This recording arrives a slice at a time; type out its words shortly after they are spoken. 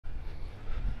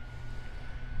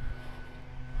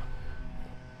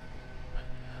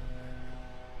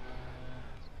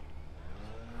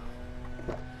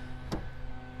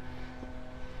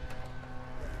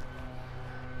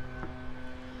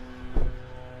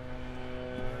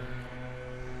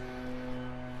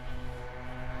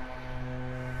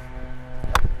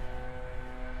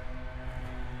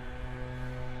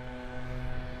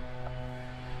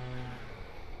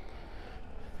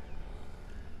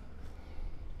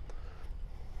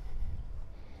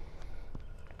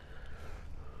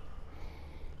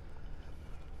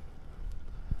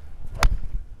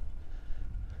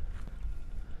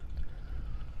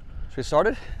Should we start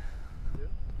it? Yeah.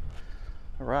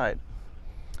 All right.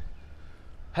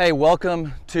 Hey,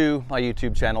 welcome to my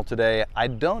YouTube channel today. I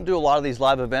don't do a lot of these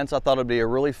live events. I thought it'd be a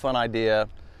really fun idea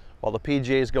while the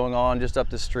PGA is going on just up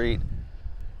the street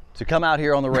to come out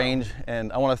here on the range.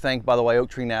 And I want to thank, by the way, Oak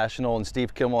Tree National and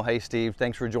Steve Kimmel. Hey, Steve,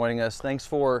 thanks for joining us. Thanks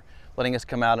for letting us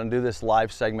come out and do this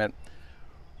live segment.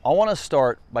 I want to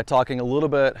start by talking a little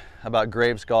bit about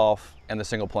Graves Golf and the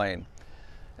single plane.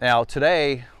 Now,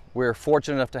 today, we're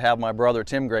fortunate enough to have my brother,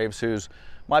 Tim Graves, who's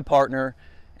my partner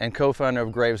and co-founder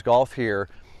of Graves Golf here.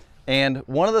 And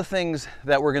one of the things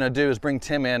that we're going to do is bring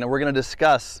Tim in and we're going to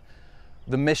discuss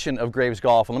the mission of Graves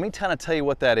Golf. And let me kind of tell you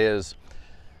what that is.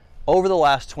 Over the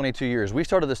last 22 years, we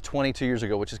started this 22 years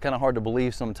ago, which is kind of hard to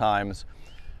believe sometimes,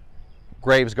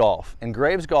 Graves Golf. And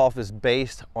Graves Golf is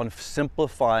based on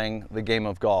simplifying the game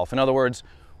of golf. In other words,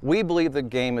 we believe the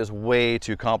game is way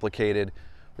too complicated.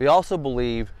 We also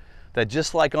believe that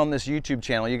just like on this YouTube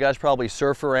channel, you guys probably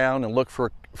surf around and look for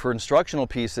instructional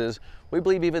pieces. We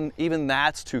believe even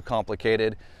that's too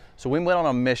complicated. So we went on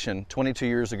a mission 22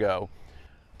 years ago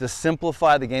to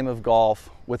simplify the game of golf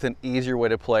with an easier way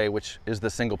to play, which is the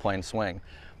single plane swing.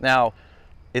 Now,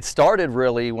 it started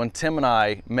really when Tim and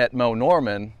I met Mo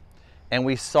Norman and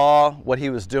we saw what he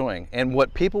was doing and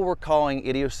what people were calling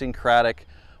idiosyncratic,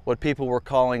 what people were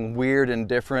calling weird and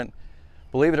different,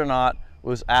 believe it or not,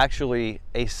 was actually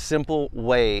a simple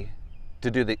way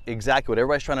to do exactly what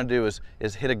everybody's trying to do is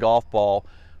hit a golf ball,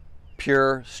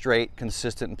 pure, straight,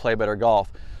 consistent, and play better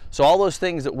golf. So all those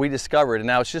things that we discovered, and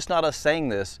now it's just not us saying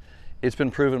this, it's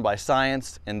been proven by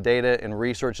science and data and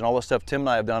research and all the stuff Tim and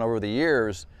I have done over the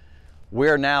years.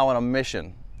 We're now on a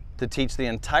mission to teach the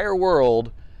entire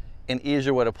world an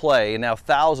easier way to play. And now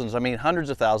thousands, I mean hundreds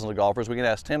of thousands of golfers, we can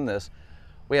ask Tim this,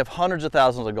 we have hundreds of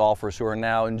thousands of golfers who are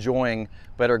now enjoying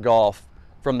better golf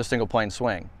from the single plane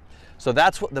swing. So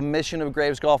that's what the mission of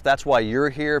Graves Golf, that's why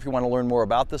you're here if you want to learn more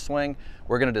about the swing.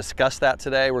 We're going to discuss that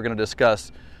today. We're going to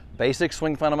discuss basic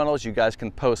swing fundamentals. You guys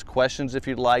can post questions if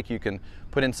you'd like. You can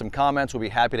put in some comments. We'll be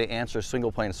happy to answer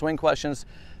single plane swing questions.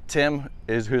 Tim,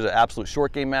 who's an absolute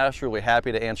short game master, will be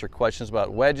happy to answer questions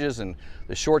about wedges and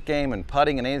the short game and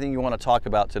putting and anything you want to talk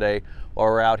about today while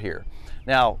we're out here.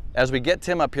 Now, as we get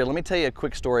Tim up here, let me tell you a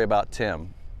quick story about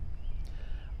Tim.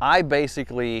 I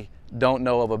basically don't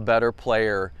know of a better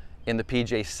player in the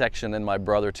PGA section than my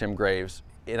brother, Tim Graves.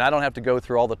 And I don't have to go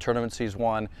through all the tournaments he's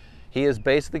won. He is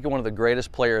basically one of the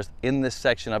greatest players in this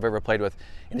section I've ever played with.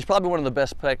 And he's probably one of the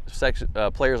best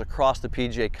players across the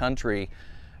PGA country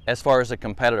as far as a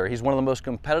competitor. He's one of the most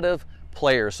competitive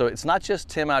players. So it's not just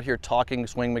Tim out here talking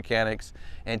swing mechanics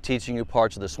and teaching you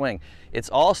parts of the swing. It's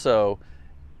also,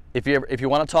 if you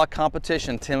want to talk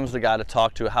competition, Tim's the guy to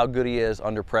talk to, how good he is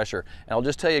under pressure. And I'll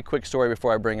just tell you a quick story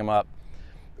before I bring him up.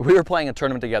 We were playing a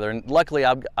tournament together, and luckily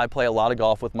I play a lot of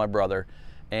golf with my brother,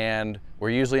 and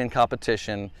we're usually in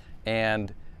competition.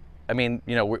 And I mean,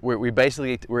 you know, we're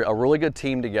a really good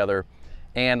team together.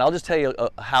 And I'll just tell you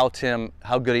how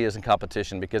good he is in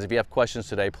competition, because if you have questions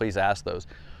today, please ask those.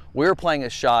 We were playing a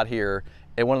shot here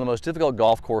at one of the most difficult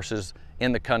golf courses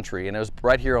in the country, and it was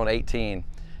right here on 18.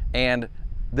 And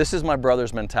this is my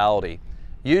brother's mentality.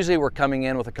 Usually we're coming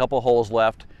in with a couple holes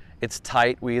left. It's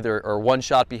tight. We either are one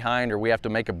shot behind or we have to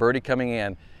make a birdie coming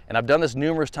in. And I've done this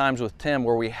numerous times with Tim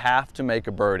where we have to make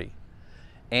a birdie.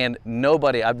 And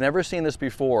I've never seen this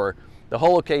before. The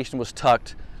whole location was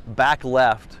tucked back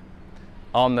left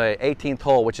on the 18th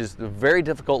hole, which is a very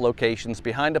difficult location. It's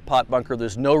behind a pot bunker.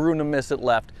 There's no room to miss it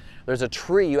left. There's a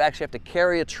tree. You actually have to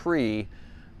carry a tree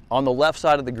on the left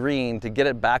side of the green to get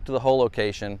it back to the hole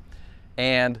location.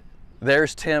 And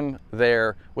there's Tim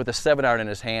there with a 7-iron in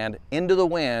his hand into the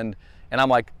wind. And I'm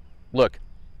like, look,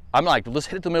 let's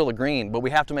hit it to the middle of the green, but we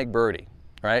have to make birdie,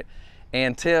 right?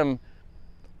 And Tim,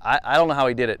 I don't know how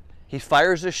he did it. He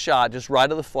fires this shot just right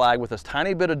of the flag with this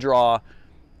tiny bit of draw,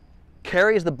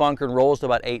 carries the bunker and rolls to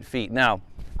about 8 feet. Now,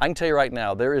 I can tell you right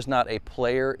now, there is not a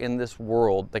player in this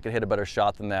world that could hit a better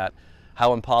shot than that,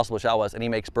 how impossible the shot was, and he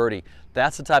makes birdie.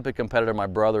 That's the type of competitor my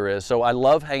brother is. So I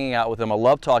love hanging out with him. I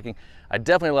love talking. I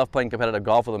definitely love playing competitive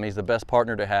golf with him. He's the best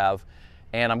partner to have,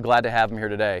 and I'm glad to have him here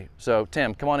today. So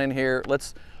Tim, come on in here.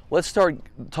 Let's start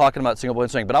talking about single plane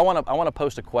swing. But I want to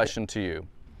post a question to you.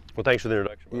 Well, thanks for the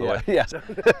introduction, by the way. Yeah.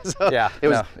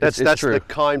 Yeah. That's true. the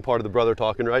kind part of the brother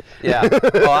talking, right? Yeah.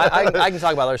 Well, I can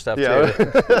talk about other stuff too.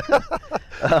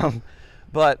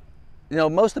 But you know,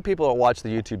 most of the people that watch the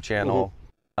YouTube channel,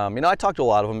 you know, I talk to a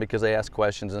lot of them because they ask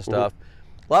questions and stuff.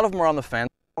 A lot of them are on the fence.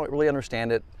 They don't really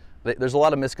understand it. There's a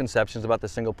lot of misconceptions about the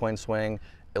single plane swing,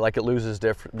 like it loses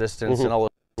distance and all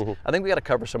those. I think we got to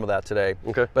cover some of that today.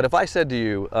 Okay. But if I said to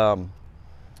you,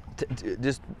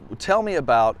 just tell me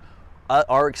about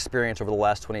our experience over the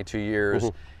last 22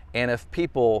 years, and if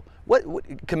people, what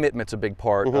commitment's a big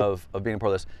part of being a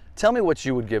part of this. Tell me what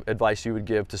you would give, advice you would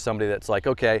give to somebody that's like,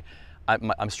 okay,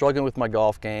 I'm struggling with my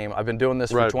golf game. I've been doing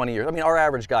this for 20 years. I mean, our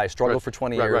average guy struggled for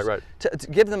 20 years.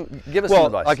 Give us some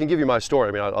advice. I can give you my story.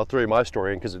 I mean, I'll throw you my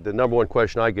story in, because the number one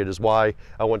question I get is why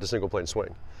I went to single plane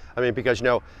swing. I mean, because, you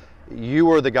know, you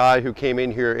were the guy who came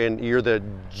in here and you're the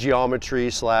geometry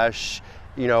slash,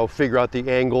 you know, figure out the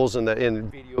angles and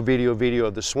the video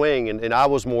of the swing, and I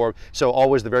was more so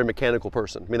always the very mechanical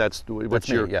person. I mean, that's me,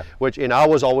 yeah. And I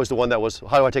was always the one that was,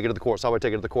 how do I take it to the course? How do I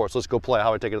take it to the course? Let's go play.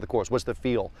 How do I take it to the course? What's the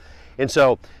feel? And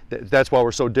so that's why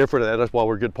we're so different, and that's why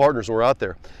we're good partners when we're out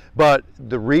there. But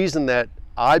the reason that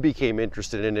I became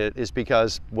interested in it is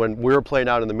because when we were playing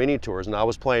out in the mini tours, and I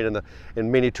was playing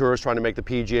in mini tours, trying to make the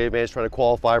PGA events, trying to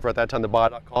qualify for, at that time, the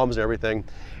buy.coms and everything,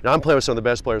 and I'm playing with some of the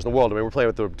best players in the world. I mean, we're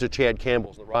playing with the Chad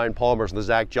Campbells, the Ryan Palmers, and the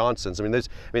Zach Johnsons. I mean,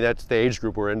 that's the age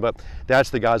group we're in, but that's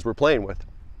the guys we're playing with.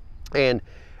 And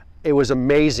it was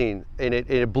amazing, and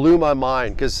it blew my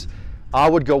mind, because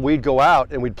we'd go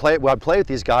out and I'd play with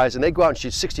these guys, and they'd go out and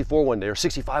shoot 64 one day or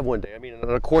 65 one day. I mean, and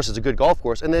of course it's a good golf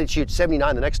course, and then they'd shoot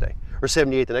 79 the next day or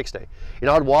 78 the next day. And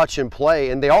I'd watch them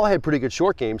play, and they all had pretty good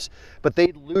short games, but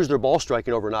they'd lose their ball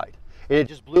striking overnight. And it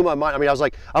just blew my mind. I mean, I was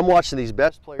like, I'm watching these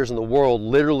best players in the world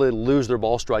literally lose their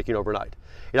ball striking overnight.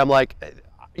 And I'm like,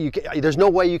 there's no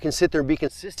way you can sit there and be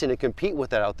consistent and compete with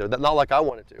that out there. Not like I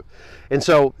wanted to. And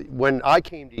so when I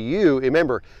came to you,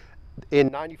 remember, in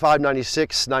 95,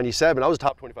 96, 97, I was a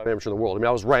top 25 amateur in the world. I mean,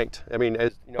 I was ranked. I mean,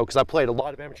 you know, because I played a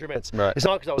lot of amateur events. Right. It's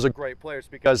not because I was a great player. It's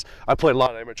because I played a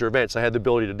lot of amateur events. I had the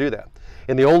ability to do that.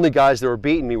 And the only guys that were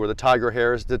beating me were the Tiger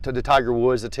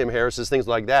Woods, the Tim Harrises, things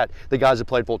like that, the guys that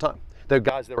played full time, the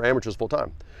guys that were amateurs full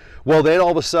time. Well, then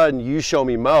all of a sudden, you show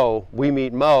me Mo, we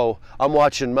meet Mo, I'm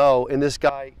watching Mo, and this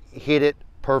guy hit it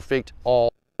perfect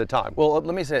all the time. Well,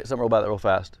 let me say something about that real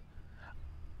fast.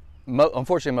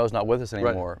 Unfortunately, Mo's not with us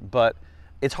anymore, but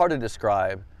it's hard to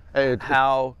describe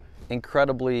how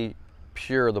incredibly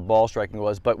pure the ball striking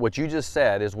was. But what you just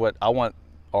said is what I want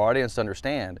our audience to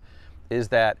understand, is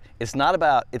that it's not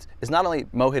only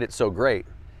Mo hit it so great,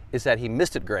 it's that he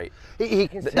missed it great.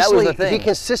 That was the thing. He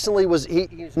consistently was,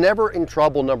 he's never in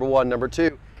trouble, number one. Number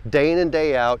two, day in and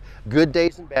day out, good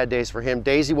days and bad days for him.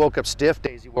 Days he woke up stiff,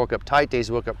 days he woke up tight, days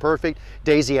he woke up perfect,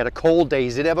 days he had a cold,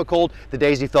 days he didn't have a cold, the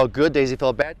days he felt good, days he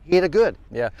felt bad, he had a good.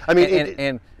 Yeah, I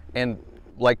mean, and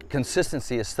like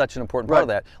consistency is such an important part of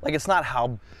that. Like, it's not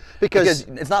because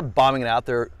it's not bombing it out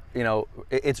there, you know,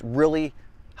 it's really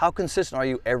how consistent are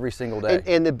you every single day.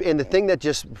 And the thing that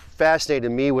just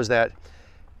fascinated me was that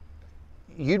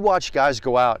you'd watch guys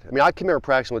go out. I mean, I came here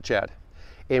practicing with Chad,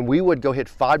 and we would go hit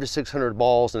 500 to 600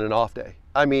 balls in an off day.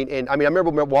 I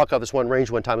remember walking off this one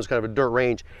range one time. It was kind of a dirt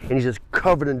range, and he's just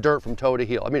covered in dirt from toe to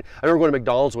heel. I mean, I remember going to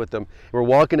McDonald's with him. We're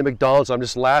walking to McDonald's. I'm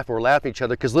just laughing. We're laughing at each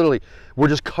other because literally we're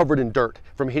just covered in dirt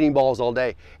from hitting balls all day.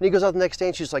 And he goes out the next day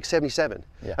and shoots like 77.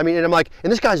 Yeah. I mean, and I'm like, and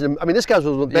this guy's one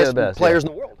of the best players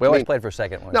in the world. We always played for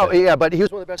second one. No, yeah, but he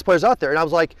was one of the best players out there. And I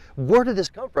was like, where did this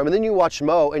come from? And then you watch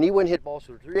Mo, and he went and hit balls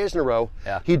for 3 days in a row.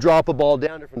 Yeah. He'd drop a ball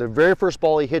down there from the very first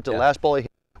ball he hit to the last ball he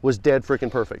hit. Was dead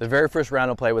freaking perfect. The very first round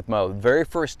I played with Mo, the very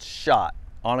first shot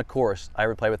on a course I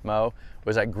ever played with Mo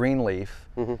was at Greenleaf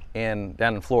down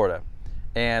in Florida.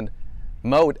 And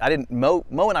Mo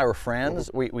and I were friends.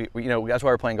 We you know, that's why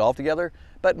we were playing golf together.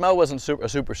 But Mo wasn't a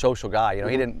super social guy. You know,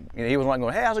 he wasn't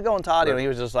going, hey, how's it going, Todd? You know, he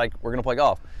was just like, we're gonna play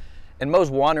golf. And Mo's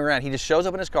wandering around. He just shows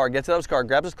up in his car, gets out of his car,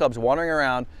 grabs his clubs, wandering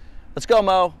around. Let's go,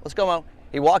 Mo. Let's go, Mo.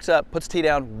 He walks up, puts the tee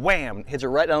down, wham, hits it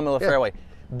right down the middle of the fairway.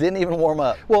 Didn't even warm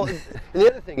up. Well, and the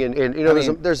other thing, and you know,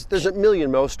 there's a million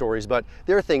Mo stories, but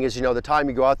the other thing is, you know, the time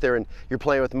you go out there and you're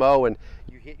playing with Mo and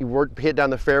you hit down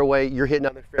the fairway, you're hitting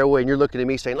down the fairway, and you're looking at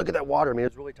me saying, look at that water. I mean,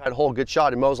 it's a really tight hole, good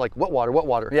shot. And Mo's like, what water, what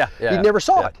water? Yeah. He never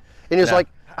saw it. And he was like,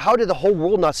 how did the whole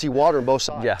world not see water on both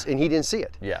sides? Yeah. And he didn't see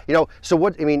it. Yeah. You know, so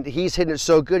what, I mean, he's hitting it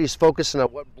so good, he's focusing on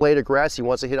what blade of grass he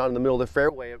wants to hit on in the middle of the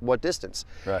fairway at what distance.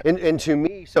 Right. And to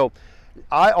me, so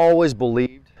I always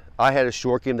believed I had a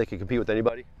short game that could compete with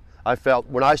anybody. I felt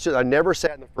when I never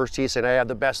sat in the first tee saying I have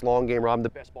the best long game or I'm the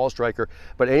best ball striker.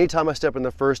 But anytime I step in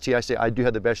the first tee, I say I do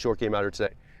have the best short game out here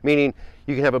today. Meaning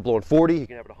you can have it blowing 40, you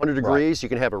can have it 100 degrees, you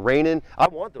can have it raining. I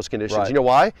want those conditions. You know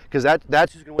why? Because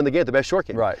that's who's going to win the game, the best short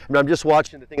game. Right. I mean, I'm just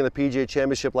watching the thing in the PGA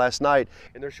Championship last night,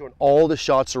 and they're showing all the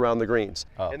shots around the greens.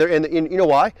 Oh. And you know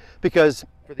why? Because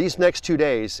for these next 2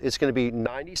 days, it's going to be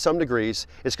 90 some degrees.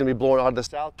 It's going to be blowing out of the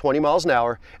south 20 miles an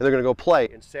hour, and they're going to go play.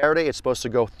 And Saturday, it's supposed to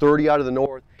go 30 out of the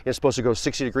north, and it's supposed to go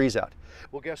 60 degrees out.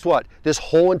 Well, guess what? This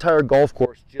whole entire golf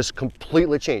course just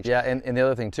completely changed. Yeah, and the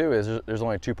other thing too is there's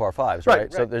only 2 par 5s,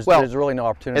 right? So there's really no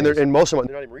opportunity. And most of them,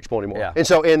 they're not even reachable anymore. Yeah. And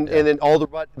so, and then all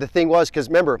the thing was, because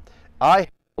remember, I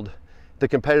held the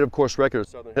competitive course record at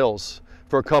Southern Hills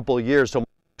for a couple of years till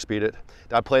speed it.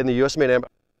 I played in the U.S.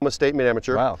 State Mid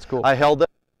Amateur. Wow, that's cool. I held that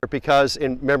because,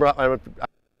 and remember, I'm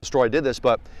sure I did this,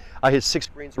 but I hit 6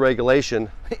 greens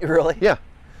regulation. Really? Yeah.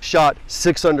 Shot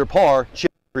 6 under par,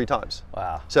 chipped 3 times.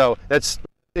 Wow. So that's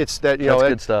good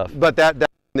stuff. But that's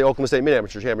the Oklahoma State Mid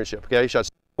Amateur Championship. Okay, shot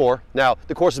 4. Now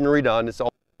the course has been redone. It's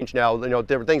all changed now.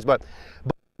 Different things. But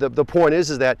the point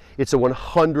is that it's a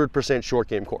 100% short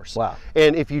game course. Wow.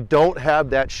 And if you don't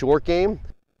have that short game,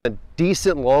 a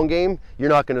decent long game, you're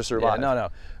not going to survive. Yeah,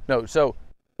 no. So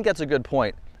I think that's a good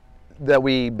point. That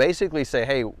we basically say,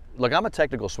 hey, look, I'm a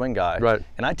technical swing guy, right,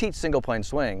 and I teach single plane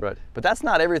swing, right, but that's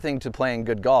not everything to playing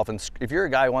good golf. And if you're a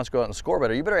guy who wants to go out and score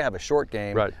better, you better have a short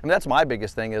game. Right. I mean, that's my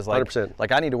biggest thing is like, 100%.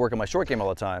 Like I need to work on my short game all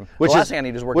the time. Which the last thing I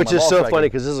need is work on my ball Which is so striking. funny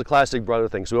because this is a classic brother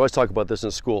thing. So we always talk about this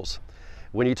in schools.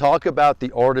 When you talk about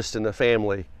the artist in the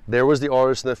family, there was the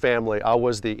artist in the family. I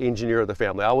was the engineer of the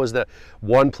family. I was the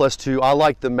 1 + 2. I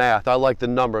like the math. I like the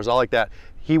numbers. I like that.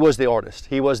 He was the artist.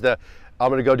 He was the, I'm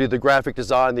going to go do the graphic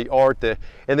design, the art,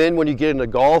 and then when you get into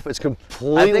golf, it's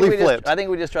completely flipped. I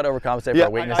think we just try to overcompensate for Yeah, our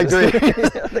weaknesses. I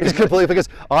agree. It's completely, because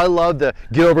I love to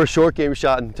get over a short game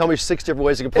shot and tell me 6 different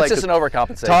ways you can play. It's just an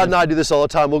overcompensation. Todd and I do this all the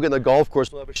time. We'll get in the golf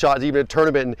course, we'll have a shot, even at a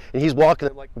tournament, and he's walking.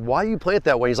 I'm like, why do you play it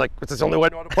that way? He's like, it's the only way I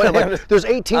know how to play. I'm like, there's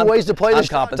 18 ways to play this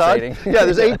shot, Todd. Yeah,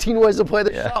 there's 18 ways to play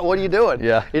the shot. What are you doing?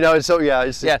 Yeah. And so yeah.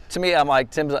 To me, I'm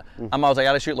like, I'm always like, I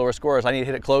got to shoot lower scores. I need to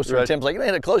hit it closer. Right. And Tim's like, you don't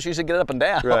hit it close. You should get it up and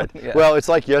down. Right. Yeah. Well, it's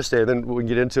like yesterday. Then we can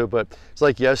get into it, but it's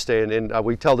like yesterday, and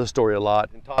we tell this story a lot.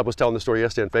 And Todd was telling the story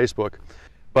yesterday on Facebook.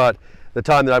 But the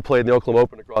time that I played in the Oklahoma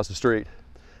Open across the street,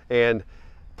 and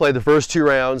played the first 2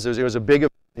 rounds. It was a big,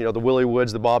 the Willie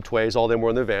Woods, the Bob Tways, all them were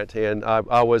in the event, and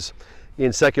I was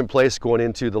in 2nd place going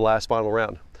into the last final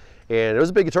round. And it was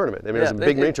a big tournament. I mean, it was a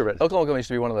big main tournament. Oklahoma used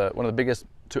to be one of the biggest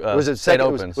state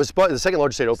opens. It was the second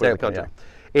largest state open in the country.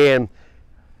 Yeah. And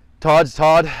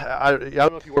Todd, I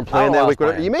don't know if you weren't playing that week.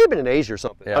 You may have been in Asia or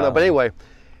something. Yeah. I don't know, but anyway,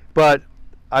 but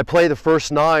I play the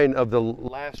first 9 of the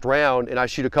last round, and I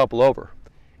shoot a couple over.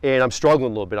 And I'm struggling a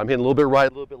little bit. I'm hitting a little bit right,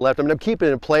 a little bit left. I mean, I'm keeping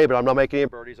it in play, but I'm not making any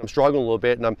birdies. I'm struggling a little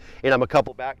bit, and I'm a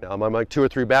couple back now. I'm like 2 or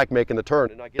 3 back making the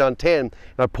turn, and I get on 10, and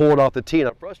I pull it off the tee, and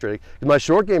I'm frustrated. Because my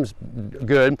short game's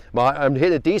good. I'm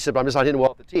hitting it decent, but I'm just not hitting it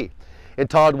well off the tee. And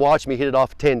Todd watched me hit it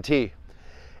off 10 tee.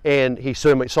 And he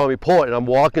saw me pull it, and I'm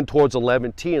walking towards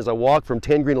 11 tee. As I walk from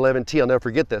 10 green 11 tee, I'll never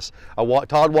forget this.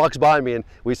 Todd walks by me, and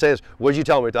we say this. What did you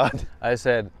tell me, Todd? I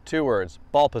said 2 words: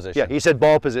 ball position. Yeah, he said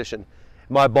ball position.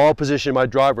 My ball position, my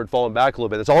driver had fallen back a little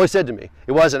bit. That's all he said to me.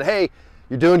 It wasn't, hey,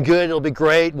 you're doing good, it'll be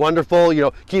great, wonderful,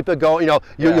 keep it going,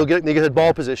 you'll get the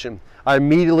ball position. I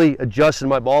immediately adjusted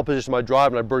my ball position, my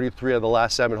drive, and I birdied 3 of the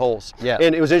last 7 holes. Yeah.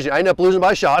 And it was interesting. I ended up losing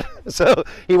my shot, so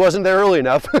he wasn't there early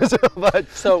enough.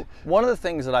 So one of the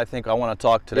things that I think I want to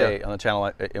talk today on the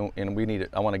channel, and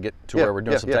I want to get to where we're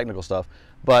doing some technical stuff,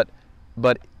 but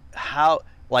how,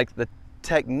 like the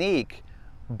technique,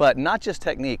 but not just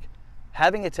technique,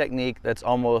 having a technique that's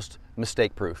almost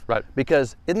mistake proof. Right.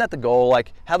 Because isn't that the goal?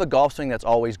 Like, have a golf swing that's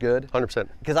always good. 100%.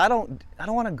 Because I don't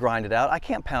want to grind it out. I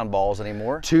can't pound balls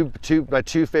anymore. My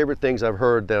 2 favorite things I've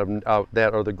heard that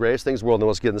are the greatest things in the world, and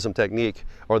let's get into some technique,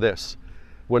 are this.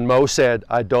 When Mo said,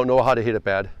 I don't know how to hit it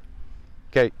bad.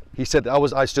 Okay, he said,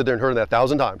 I stood there and heard that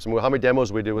 1,000 times. I mean, how many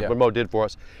demos we did with what Mo did for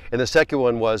us. And the second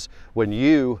one was when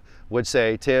you would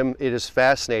say, Tim, it is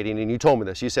fascinating, and you told me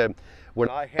this. You said, when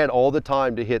I had all the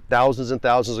time to hit thousands and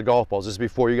thousands of golf balls, this is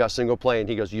before you got single plane,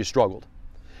 he goes, you struggled.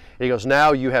 And he goes,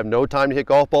 now you have no time to hit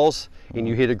golf balls, and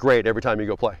you hit it great every time you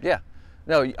go play. Yeah.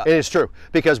 No, and it's true,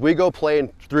 because we go play in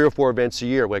 3 or 4 events a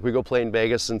year. Like we go play in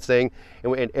Vegas and thing,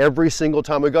 and every single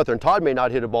time we go there, and Todd may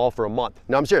not hit a ball for a month.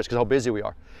 No, I'm serious, because how busy we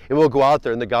are. And we'll go out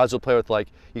there, and the guys will play with, like,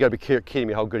 you got to be kidding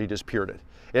me how good he just peered it.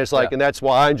 And it's like, and that's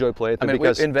why I enjoy playing.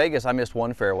 Because in Vegas, I missed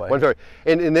 1 fairway. 1 fairway,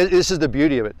 and this is the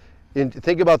beauty of it. And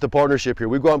think about the partnership here.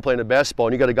 We go out and play in the best ball,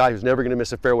 and you got a guy who's never going to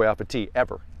miss a fairway off a tee,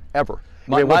 ever.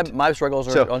 My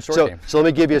struggles are on short game. So let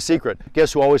me give you a secret.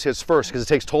 Guess who always hits first? Because it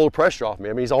takes total pressure off me.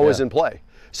 I mean, he's always in play.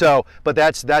 So, but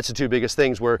that's the 2 biggest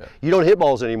things where you don't hit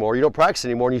balls anymore, you don't practice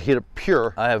anymore, and you hit it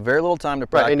pure. I have very little time to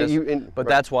practice, but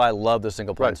that's why I love the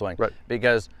single plane swing. Right.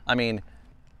 Because I'm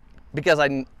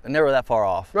never that far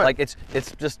off. Right. Like it's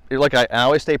just like I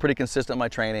always stay pretty consistent in my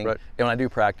training, and when I do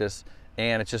practice.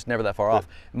 and it's just never that far off.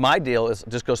 My deal is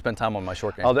just go spend time on my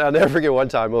short game. I'll never forget one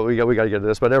time, well, we got to get to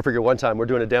this, but I'll never forget one time we're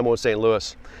doing a demo in St.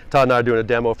 Louis. Todd and I are doing a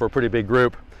demo for a pretty big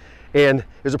group, and it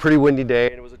was a pretty windy day,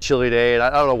 and it was a chilly day, and I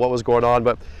don't know what was going on,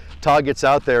 but Todd gets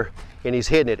out there, and he's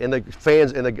hitting it, and the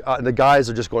fans and the guys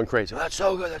are just going crazy. That's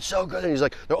so good, that's so good. And he's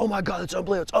like, oh my God, that's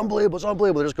unbelievable, it's unbelievable, it's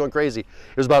unbelievable. They're just going crazy.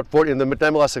 It was about 40, in the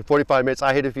demo lasted like 45 minutes.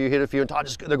 I hit a few, and Todd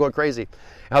just, they're going crazy.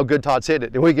 How good Todd's hitting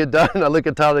it. And we get done, and I look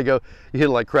at Todd and I go, you hit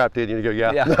it like crap, didn't you? And you go,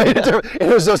 yeah.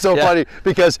 And it was so funny,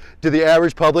 because to the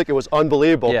average public, it was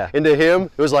unbelievable. Yeah. And to him,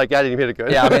 it was like, I didn't even hit it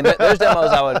good. Yeah, I mean,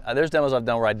 there's demos I've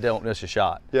done where I don't miss a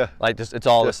shot. Yeah. Like, just, it's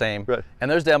all the same. Right.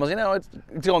 And there's demos, you know, it's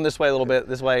going this way a little bit,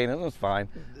 this way, and it's fine.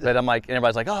 But I'm like, and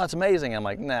everybody's like, oh, that's amazing. I'm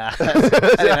like, nah, I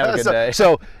didn't have a good day.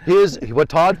 So what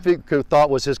Todd thought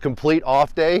was his complete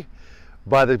off day,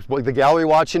 by the gallery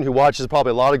watching, who watches probably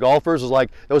a lot of golfers, was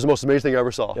like, that was the most amazing thing I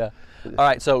ever saw. Yeah. All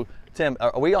right, so Tim,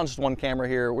 are we on just one camera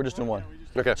here? We're just doing one.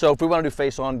 Okay. So if we want to do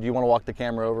face on, do you want to walk the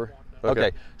camera over?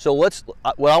 Okay. So let's.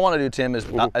 What I want to do, Tim, is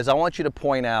I want you to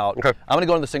point out. Okay. I'm going to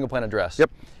go into the single plane address. Yep.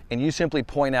 And you simply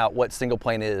point out what single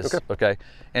plane is. Okay.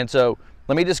 And so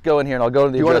let me just go in here and I'll go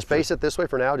to the. Do you want to face it this way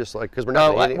for now, just like because we're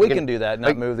not? No, we can do that.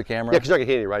 Not move the camera. Yeah, because you're not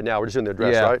gonna hit any right now. We're just doing the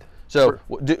address, right? So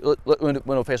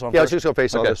we'll face on. Yeah, first? let's just go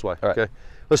face on this way. All right. Okay.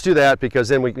 Let's do that, because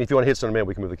then if you want to hit something, man,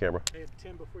 we can move the camera. Hey,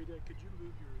 Tim, before you do, could you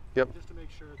move your? Yep. Just to make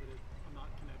sure that I'm not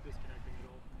disconnecting at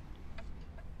all.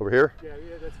 Over here. Yeah,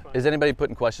 that's fine. Is anybody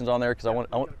putting questions on there? Because I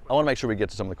want to make sure we get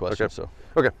to some of the questions.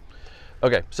 Okay. So.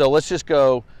 Okay. So let's just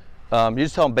go. You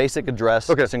just tell them basic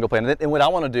address, single plane, and what I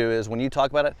want to do is when you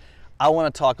talk about it, I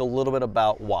want to talk a little bit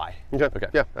about why. Okay.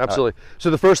 Yeah, absolutely. So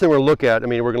the first thing we're going to look at,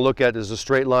 we're going to look at is the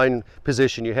straight line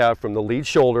position you have from the lead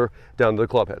shoulder down to the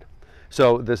club head.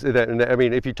 So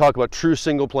if you talk about true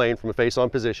single plane from a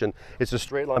face-on position, it's a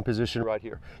straight line position right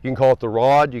here. You can call it the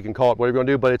rod, you can call it whatever you want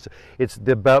to do, but it's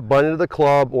the butt end of the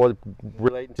club or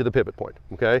relating to the pivot point.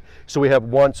 Okay. So we have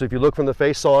one. So if you look from the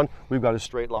face-on, we've got a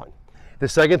straight line. The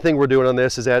second thing we're doing on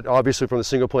this is that, obviously from the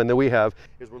single plane that we have,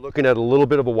 is we're looking at a little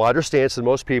bit of a wider stance than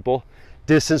most people,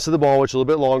 distance to the ball, which is a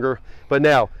little bit longer. But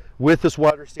now, with this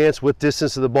wider stance, with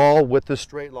distance to the ball, with this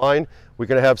straight line, we're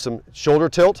going to have some shoulder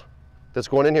tilt that's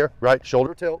going in here, right?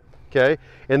 Shoulder tilt, okay?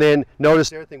 And then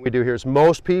notice the other thing we do here is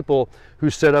most people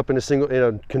who set up in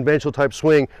a conventional type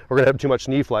swing are going to have too much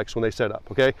knee flex when they set up,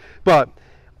 okay? But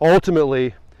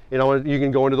ultimately, you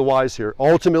can go into the whys here.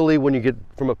 Ultimately, when you get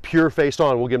from a pure face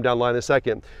on, we'll get them down the line in a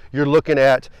second, you're looking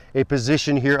at a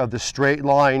position here of the straight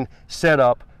line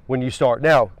setup when you start.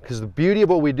 Now, because the beauty of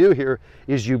what we do here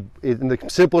is and the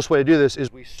simplest way to do this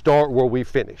is we start where we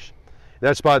finish.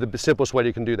 That's probably the simplest way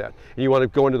you can do that. And you want to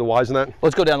go into the whys in that?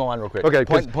 Let's go down the line real quick. Okay.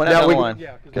 Point out down the line.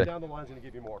 Yeah, because down the line is going to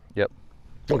give you more. Yep.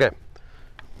 Okay.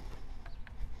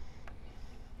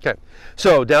 Okay,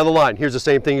 so down the line, here's the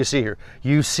same thing you see here.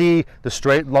 You see the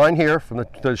straight line here from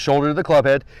the shoulder to the club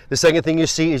head. The second thing you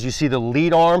see is the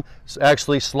lead arm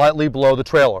actually slightly below the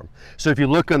trail arm. So if you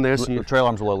look on this, the trail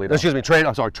arm's below lead arm. Excuse me, trail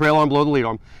arm below the lead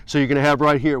arm. So you're going to have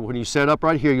right here, when you set up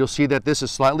right here, you'll see that this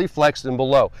is slightly flexed and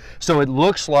below. So it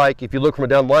looks like, if you look from a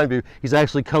down the line view, he's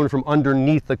actually coming from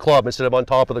underneath the club instead of on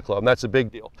top of the club, and that's a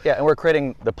big deal. Yeah, and we're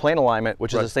creating the plane alignment,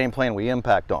 which is the same plane we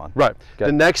impact on. Right. Okay.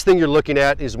 The next thing you're looking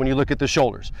at is when you look at the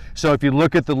shoulders. So if you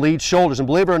look at the lead shoulders, and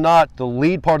believe it or not, the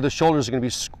lead part of the shoulders are going to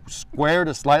be square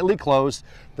to slightly closed.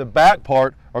 The back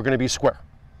part are going to be square.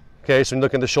 Okay, so you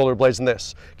look at the shoulder blades in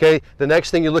this. Okay, the next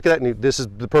thing you look at, and this is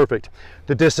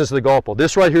the distance of the golf ball.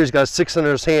 This right here, he's got 6 in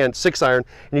his hand, 6 iron,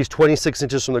 and he's 26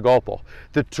 inches from the golf ball.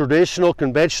 The traditional,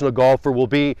 conventional golfer will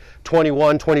be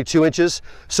 21, 22 inches.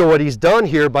 So what he's done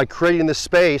here by creating the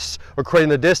space, or creating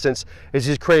the distance, is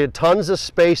he's created tons of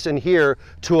space in here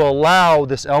to allow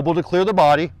this elbow to clear the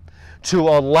body, to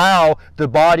allow the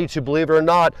body to, believe it or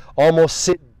not, almost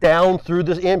sit down through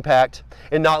the impact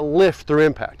and not lift through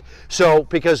impact. So,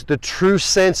 because the true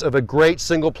sense of a great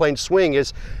single plane swing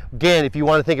is, again, if you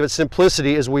want to think of it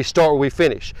simplicity, is we start where we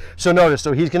finish. So notice,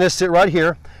 so he's going to sit right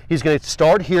here, he's going to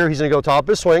start here, he's going to go top of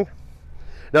his swing,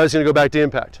 now he's going to go back to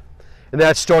impact. And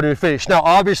that's starting to finish. Now,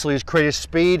 obviously, he's created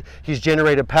speed, he's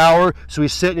generated power, so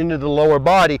he's sitting into the lower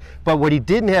body, but what he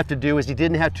didn't have to do is he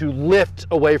didn't have to lift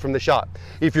away from the shot.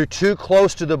 If you're too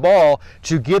close to the ball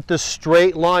to get the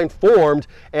straight line formed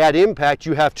at impact,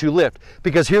 you have to lift.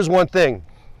 Because here's one thing,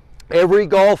 every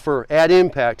golfer at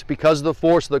impact, because of the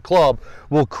force of the club,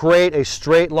 will create a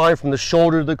straight line from the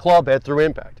shoulder to the club head through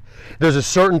impact. There's a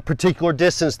certain particular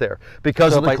distance there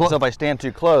because of the so if I stand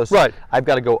too close, right, I've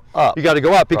got to go up. You got to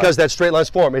go up because that straight line's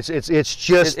formed. It's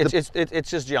just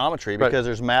just geometry because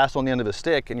there's mass on the end of the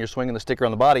stick and you're swinging the stick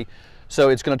around the body. So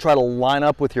it's going to try to line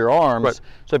up with your arms. Right.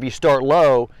 So if you start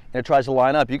low and it tries to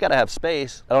line up, you got to have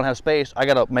space. I don't have space. I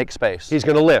got to make space. He's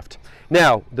going to lift.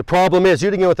 Now, the problem is,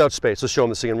 you didn't get without space. Let's show him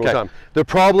this again one time. The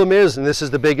problem is, and this is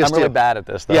the biggest I'm really deal. bad at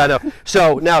this, though. Yeah, I know.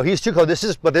 So now he's too close. This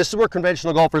is where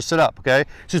conventional golfers sit up, okay?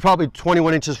 So he's probably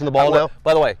 21 inches from the ball now.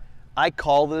 By the way, I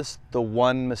call this the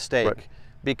one mistake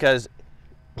because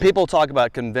people talk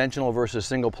about conventional versus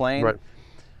single plane. Right.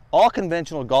 All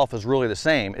conventional golf is really the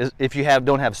same if you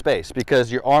don't have space,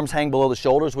 because your arms hang below the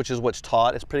shoulders, which is what's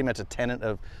taught. It's pretty much a tenet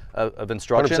of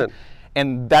instruction. 100%.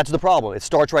 And that's the problem. It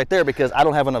starts right there because I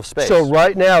don't have enough space. So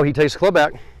right now he takes the club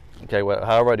back. Okay, well,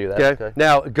 however I do that. Okay.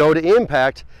 Now go to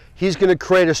impact. He's going to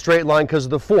create a straight line because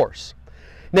of the force.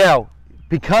 Now,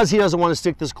 because he doesn't want to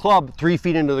stick this club 3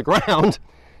 feet into the ground,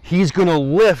 he's going to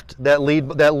lift that lead.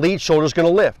 That lead shoulder is going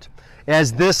to lift.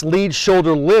 As this lead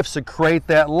shoulder lifts to create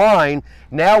that line,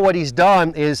 now what he's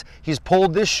done is he's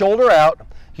pulled this shoulder out,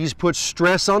 he's put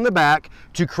stress on the back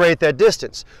to create that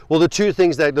distance. Well, the two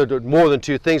things that, more than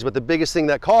two things, but the biggest thing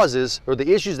that causes, or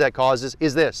the issues that causes,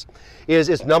 is this.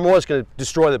 It's number one, it's going to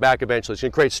destroy the back eventually. It's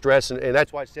going to create stress, and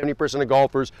that's why 70% of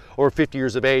golfers over 50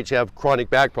 years of age have chronic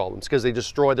back problems, because they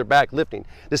destroy their back lifting.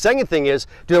 The second thing is,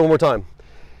 do that one more time.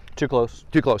 Too close.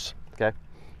 Too close. Okay.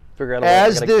 Figure out a way.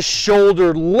 As this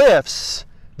shoulder lifts,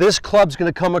 this club's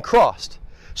going to come across.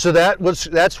 So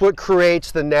that's what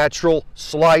creates the natural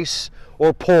slice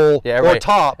or pull or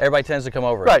top. Everybody tends to come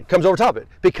over. Right, comes over top it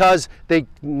because they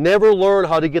never learn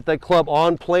how to get that club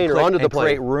on plane or under the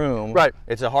plane. Create room. Right.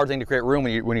 It's a hard thing to create room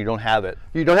when you don't have it.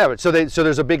 You don't have it. So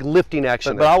there's a big lifting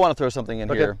action. But I want to throw something in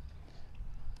here.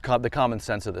 The common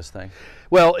sense of this thing.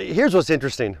 Well, here's what's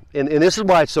interesting, and this is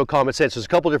why it's so common sense. There's a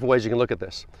couple different ways you can look at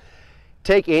this.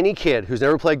 Take any kid who's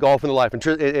never played golf in their life, and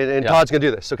Todd's going to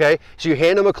do this, okay? So you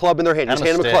hand them a club in their hand. Just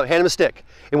hand them a club, hand them a stick.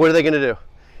 And what are they going to do?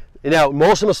 And now,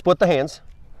 most of them will split the hands,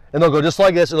 and they'll go just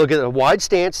like this, and they'll get a wide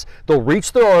stance. They'll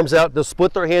reach their arms out. They'll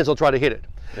split their hands. They'll try to hit it.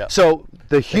 Yep. So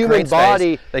the human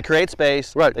body... They create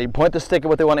space. Right. They point the stick at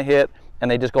what they want to hit, and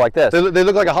they just go like this. They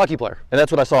look like a hockey player. And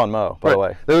that's what I saw in Mo, by the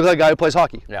way. They look like a guy who plays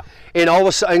hockey. Yeah. And all of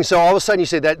a sudden you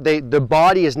say that the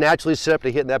body is naturally set up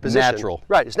to hit in that position. Natural.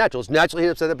 Right, it's natural. It's naturally hit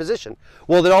up to that position.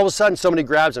 Well, then all of a sudden somebody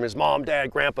grabs him, his mom,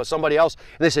 dad, grandpa, somebody else,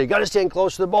 and they say, you got to stand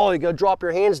close to the ball, you got to drop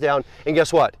your hands down, and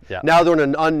guess what? Yeah. Now they're in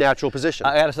an unnatural position.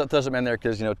 I got to throw something in there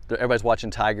because, everybody's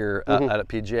watching Tiger out at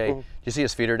PGA. Do you see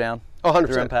his feet are down? Oh, 100%.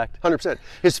 Through impact? 100%.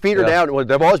 His feet are down. Well,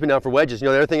 they've always been down for wedges.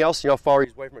 Everything else, how far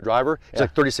he's away from a driver? He's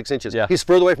like 36 inches. Yeah. He's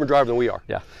further away from a driver than we are.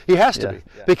 Yeah. He has to be.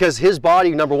 Because his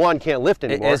body, number one, can't lift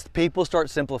anymore. As people start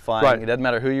simplifying, it doesn't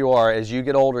matter who you are, as you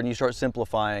get older and you start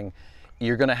simplifying,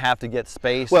 you're going to have to get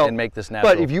space and make this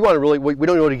natural. But if you want to really, we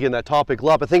don't know to get in that topic a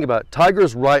lot, but think about it.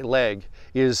 Tiger's right leg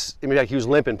is, he was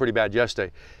limping pretty bad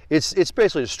yesterday. It's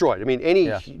basically destroyed.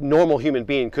 Any normal human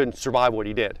being couldn't survive what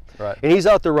he did. Right. And he's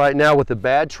out there right now with a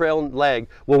bad trail leg.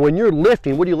 Well, when you're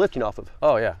lifting, what are you lifting off of?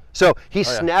 Oh, yeah. So he's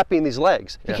snapping these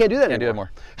legs. He can't do that anymore. Can't do it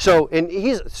more. So, and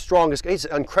he's strongest. He's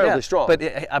incredibly strong. But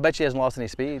I bet you he hasn't lost any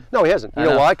speed. No, he hasn't. You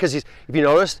know why? Because if you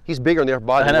noticed, he's bigger in the upper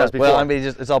body than he was before. Well,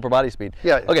 it's all upper body speed.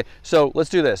 Yeah. Okay, so let's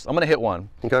do this. I'm going to hit one.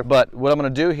 Okay. But what I'm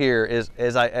going to do here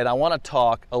is I want to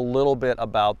talk a little bit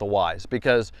about the whys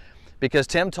because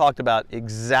Tim talked about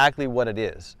exactly what it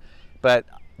is, but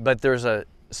there's a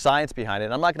science behind it.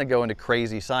 And I'm not going to go into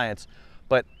crazy science,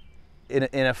 but in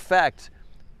effect,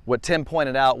 what Tim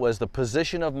pointed out was the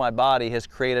position of my body has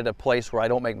created a place where I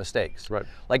don't make mistakes. Right.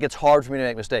 Like it's hard for me to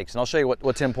make mistakes, and I'll show you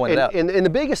what Tim pointed out. And the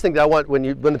biggest thing that I want when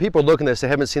the people are looking at this, they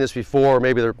haven't seen this before, or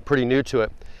maybe they're pretty new to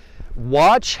it.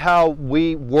 Watch how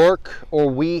we work or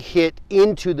we hit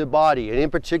into the body, and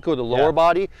in particular the lower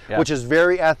body, which is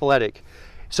very athletic.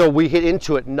 So we hit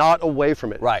into it, not away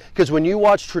from it. Right. Because when you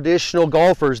watch traditional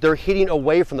golfers, they're hitting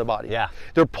away from the body. Yeah.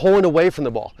 They're pulling away from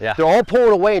the ball. Yeah. They're all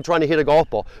pulling away and trying to hit a golf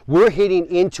ball. We're hitting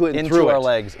into it and through our it.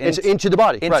 legs. Into the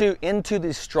body. Into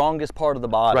the strongest part of the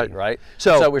body, right?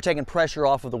 So we're taking pressure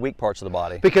off of the weak parts of the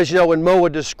body. Because when Mo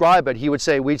would describe it, we'd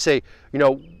say,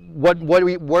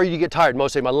 where you get tired?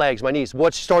 Most say my legs, my knees.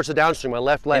 What starts the downstream? My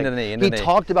left leg. Into the knee. He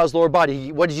talked about his lower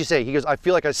body. What did you say? He goes, I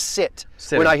feel like I sit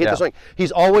when I hit the swing.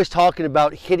 He's always talking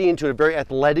about hitting into a very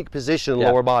athletic position in the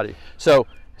lower body. So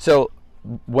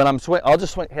when I'm swing, I'll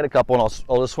just hit a couple and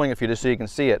I'll just swing a few just so you can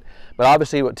see it. But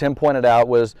obviously what Tim pointed out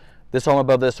was this arm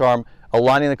above this arm,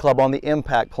 aligning the club on the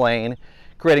impact plane,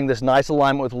 creating this nice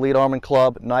alignment with the lead arm and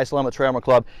club, nice alignment with trail arm and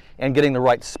club, and getting the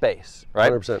right space,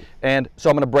 right? 100%. And so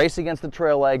I'm going to brace against the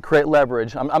trail leg, create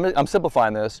leverage. I'm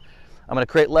simplifying this. I'm going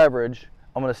to create leverage.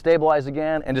 I'm going to stabilize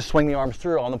again and just swing the arms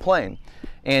through on the plane.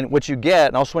 And what you get,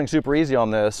 and I'll swing super easy on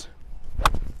this,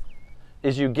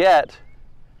 is you get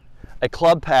a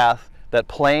club path that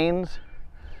planes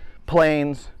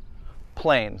planes,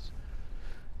 planes.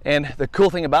 And the cool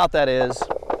thing about that is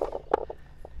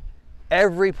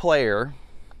every player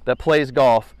that plays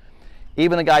golf,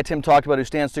 even the guy Tim talked about who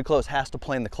stands too close, has to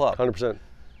plane the club. 100%.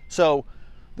 So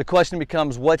the question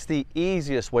becomes, what's the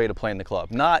easiest way to plane the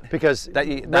club? Not because that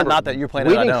not that you're playing.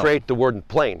 We didn't create the word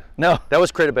plane. No, that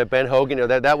was created by Ben Hogan. You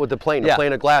know, that was the plane, the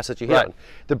plane of glass that you hit on.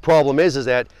 The problem is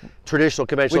that traditional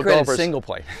conventional golfers single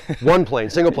plane, one plane,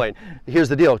 single plane. Here's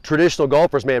the deal: traditional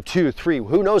golfers may have 2, 3.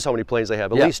 Who knows how many planes they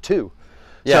have? At least 2.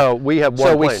 Yeah. So we have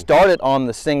one plane. So we started on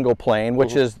the single plane,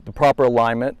 which is the proper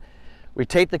alignment. We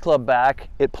take the club back,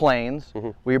 it planes.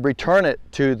 We return it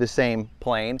to the same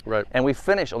plane, and we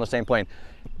finish on the same plane.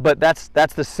 But that's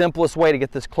the simplest way to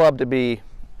get this club to be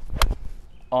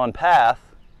on path.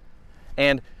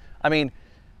 And I mean,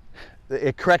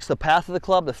 it corrects the path of the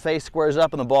club, the face squares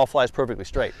up, and the ball flies perfectly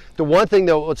straight. The one thing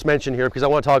though, let's mention here, because I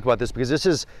want to talk about this, because this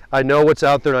is, I know what's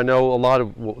out there, and I know a lot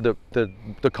of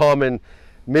the common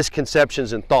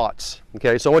misconceptions and thoughts.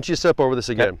 Okay, so I want you to step over this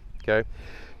again. Okay.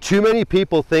 Too many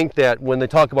people think that when they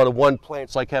talk about a one plane,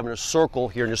 it's like having a circle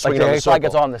here and you're swinging on the circle. It's like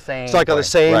it's on the same. It's like on the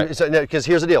same, because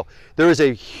here's the deal. There is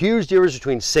a huge difference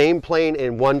between same plane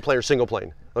and one plane or single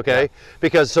plane, okay?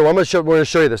 Because, so we're going to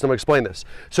show you this, I'm going to explain this.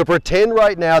 So pretend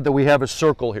right now that we have a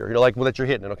circle here, you know, like that you're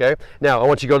hitting it, okay? Now, I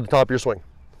want you to go to the top of your swing,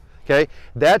 okay?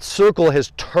 That circle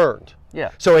has turned. Yeah.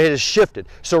 So it has shifted.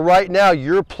 So right now,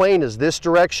 your plane is this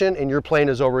direction and your plane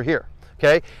is over here.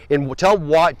 Okay, and tell them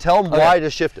why it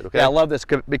has shifted. Okay. Yeah, I love this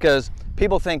because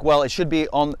people think, well, it should be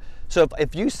on. So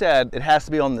if you said it has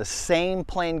to be on the same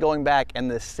plane going back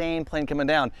and the same plane coming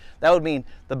down, that would mean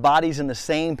the body's in the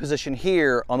same position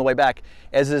here on the way back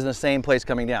as it is in the same place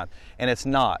coming down, and it's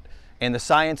not. And the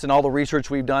science and all the research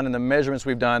we've done and the measurements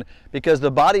we've done, because the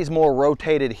body's more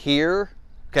rotated here.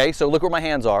 Okay, so look where my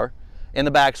hands are in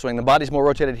the backswing. The body's more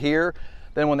rotated here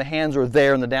than when the hands are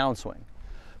there in the downswing.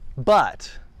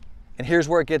 But and here's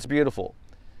where it gets beautiful.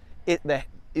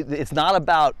 It's not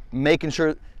about making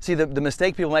sure, see the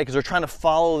mistake people make is they're trying to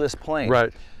follow this plane.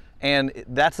 Right. And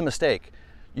that's the mistake.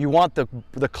 You want the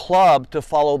club to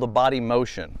follow the body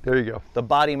motion. There you go. The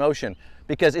body motion,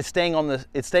 because it's staying on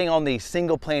the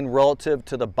single plane relative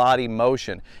to the body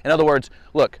motion. In other words,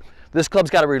 look, this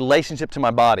club's got a relationship to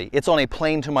my body. It's on a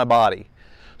plane to my body.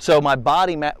 So my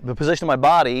body, the position of my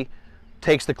body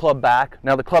takes the club back.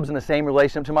 Now the club's in the same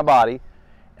relationship to my body.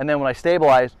 And then when I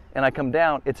stabilize and I come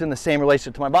down, it's in the same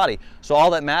relationship to my body. So all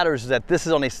that matters is that this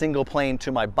is on a single plane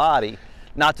to my body,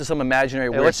 not to some imaginary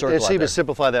weird circle. Let's even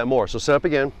simplify that more. So set up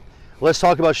again. Let's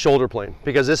talk about shoulder plane,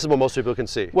 because this is what most people can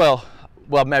see. Well,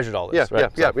 I've measured all this.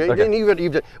 Yeah. Okay. And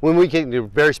even when we get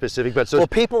very specific, but so. Well,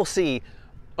 people see,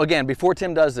 again, before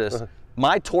Tim does this,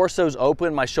 my torso's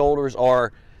open, my shoulders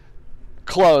are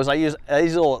closed. I use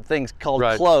these little things called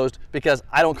closed because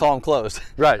I don't call them closed.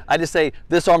 Right. I just say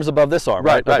this arm's above this arm.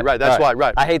 Right. That's why.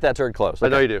 Right. I hate that term closed. I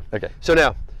know you do. Okay. So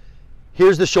now,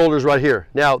 here's the shoulders right here.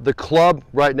 Now the club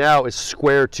right now is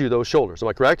square to those shoulders. Am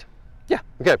I correct? Yeah.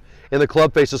 Okay. And the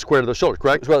club face is square to those shoulders.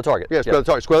 Correct. Square the target. Yeah. Square the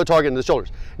target. Square the target and the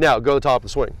shoulders. Now go to the top of the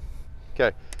swing.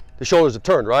 Okay. The shoulders are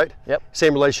turned, right? Yep.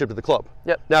 Same relationship to the club.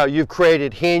 Yep. Now you've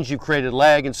created hinge, you've created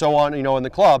leg, and so on, you know, in the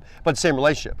club, but same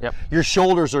relationship. Yep. Your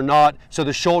shoulders are not, so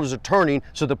the shoulders are turning,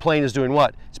 so the plane is doing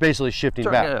what? It's basically shifting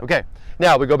back. Yeah. Okay.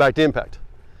 Now we go back to impact.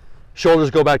 Shoulders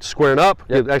go back to squaring up.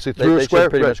 Yep. Actually through they square.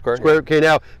 pretty much square. Square. Okay.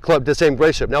 Now club, the same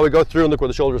relationship. Now we go through and look where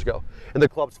the shoulders go, and the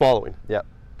club's following. Yep.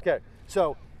 Okay.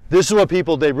 So this is what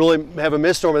people, they really have a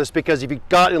misnomer of this, because if you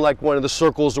got in like one of the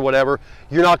circles or whatever,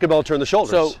 you're not going to be able to turn the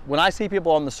shoulders. So when I see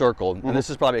people on the circle, and this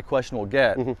is probably a question we'll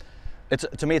get,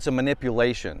 to me it's a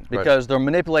manipulation, because they're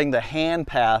manipulating the hand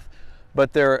path,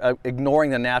 but they're ignoring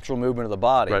the natural movement of the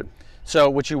body. Right. So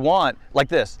what you want, like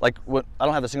this, I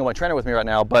don't have the single line trainer with me right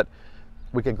now, but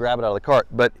we could grab it out of the cart.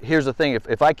 But here's the thing,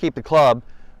 if I keep the club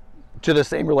to the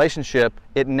same relationship,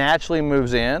 it naturally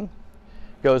moves in,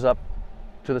 goes up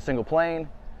to the single plane,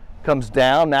 comes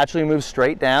down, naturally moves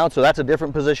straight down. So that's a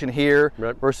different position here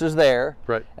versus there.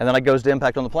 Right. And then it goes to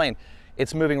impact on the plane.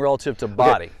 It's moving relative to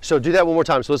body. Okay. So do that one more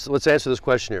time. So let's answer this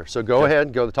question here. So go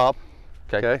ahead, go to the top.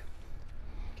 Okay.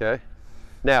 Okay.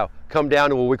 Now come down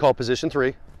to what we call position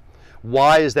 3.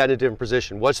 Why is that in a different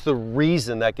position? What's the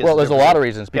reason that gets? Well, there's a lot of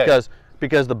reasons, because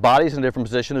the body's in a different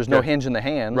position. There's no hinge in the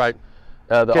hands. Right.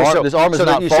 This arm is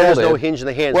not folded. There's no hinge in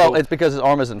the hands. Well, it's because his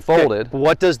arm isn't folded. Okay.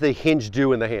 What does the hinge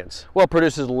do in the hands? Well, it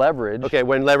produces leverage. Okay,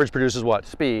 when leverage produces what?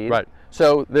 Speed. Right.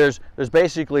 So there's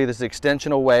basically this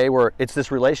extensional way where it's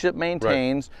this relationship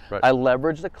maintains. Right. I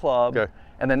leverage the club,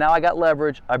 and then now I got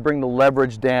leverage, I bring the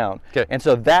leverage down. Okay. And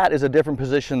so that is a different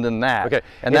position than that. Okay.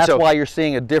 And that's why you're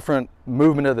seeing a different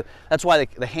movement of that's why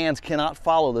the hands cannot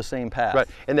follow the same path.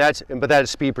 Right, but that is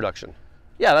speed production.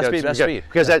 Yeah, that's speed. That's speed.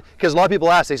 Because a lot of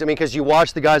people ask this. I mean, because you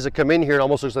watch the guys that come in here, it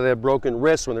almost looks like they have broken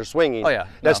wrists when they're swinging. Oh yeah,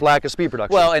 that's lack of speed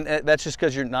production. Well, and that's just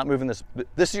because you're not moving this.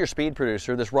 This is your speed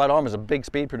producer. This right arm is a big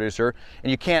speed producer,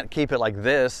 and you can't keep it like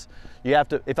this. You have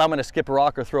to. If I'm going to skip a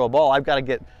rock or throw a ball, I've got to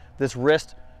get this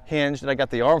wrist hinged, and I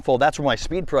got the arm fold. That's where my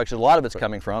speed production, a lot of it's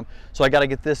coming from. So I got to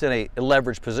get this in a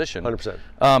leverage position.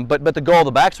 100%. But the goal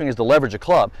of the backswing is to leverage a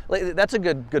club. That's a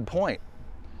good point.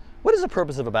 What is the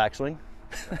purpose of a backswing?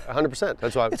 100%.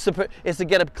 That's why. It's to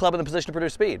get a club in the position to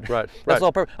produce speed. Right. That's the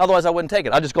whole purpose. Otherwise, I wouldn't take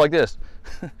it. I'd just go like this.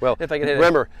 Well, if I could hit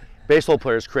remember, baseball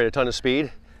players create a ton of speed,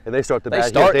 and they start the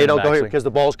back. They don't go here because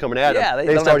the ball's coming at them. Yeah,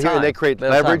 they start here and they create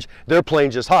leverage. They're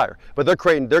playing just higher, but they're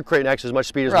creating actually as much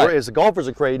speed as the golfers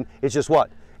are creating. It's just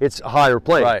what? It's higher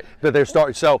playing. Right. But they're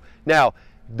starting. So now,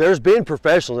 there's been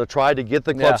professionals that tried to get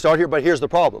the club start here, but here's the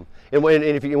problem. And we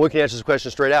can answer this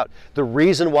question straight out. The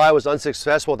reason why I was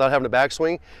unsuccessful without having a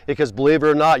backswing is because, believe it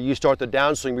or not, you start the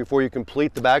downswing before you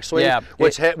complete the backswing,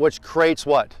 which creates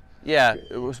what? Yeah,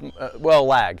 it was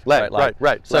lag.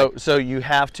 Right. So you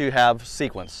have to have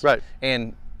sequence. Right.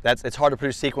 And it's hard to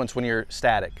produce sequence when you're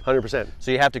static. 100%.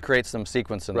 So you have to create some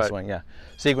sequence in the swing. Yeah.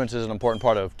 Sequence is an important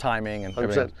part of timing and 100%.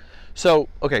 everything. So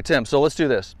okay, Tim. So let's do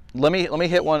this. Let me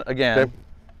hit one again.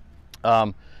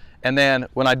 Okay. And then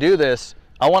when I do this,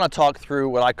 I want to talk through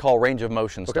what I call range of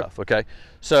motion stuff. Okay.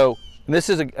 So this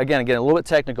is again a little bit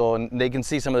technical, and they can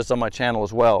see some of this on my channel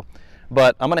as well.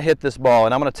 But I'm going to hit this ball,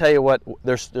 and I'm going to tell you what.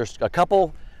 There's a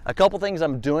couple things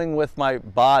I'm doing with my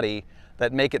body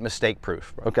that make it mistake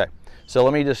proof. Okay. So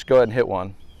let me just go ahead and hit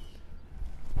one.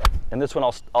 And this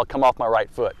one I'll come off my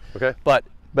right foot. Okay.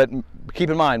 But keep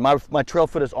in mind, my trail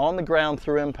foot is on the ground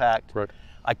through impact. Right.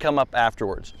 I come up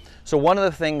afterwards. So one of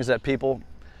the things that people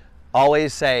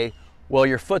always say, well,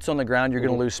 your foot's on the ground, you're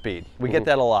going to lose speed. We get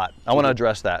that a lot. I want to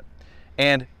address that.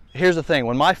 And here's the thing,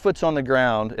 when my foot's on the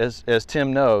ground, as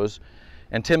Tim knows,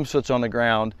 and Tim's foot's on the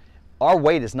ground, our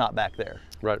weight is not back there.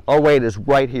 Right. Our weight is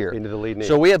right here. Into the lead knee.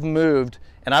 So we have moved,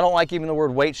 and I don't like even the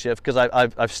word weight shift because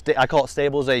I call it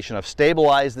stabilization. I've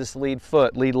stabilized this lead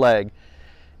leg.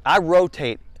 I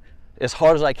rotate as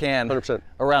hard as I can 100%.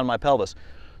 Around my pelvis.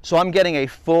 So I'm getting a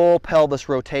full pelvis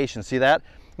rotation. See that?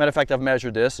 Matter of fact, I've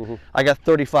measured this. I got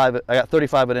 35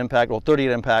 at impact, well 30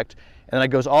 at impact, and then it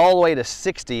goes all the way to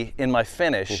 60 in my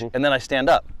finish, and then I stand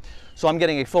up. So I'm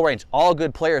getting a full range. All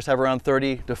good players have around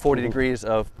 30 to 40 degrees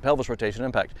of pelvis rotation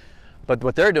impact. But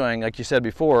what they're doing, like you said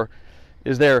before,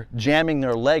 is they're jamming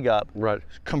their leg up,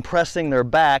 compressing their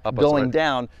back, going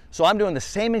down. So I'm doing the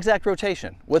same exact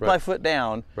rotation with my foot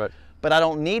down, but I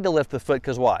don't need to lift the foot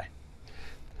because why?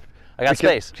 I got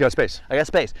space. You got space. I got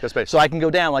space. So I can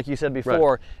go down, like you said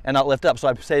before, and not lift up. So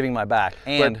I'm saving my back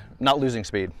and not losing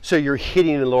speed. So you're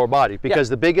hitting the lower body because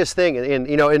the biggest thing,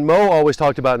 and Mo always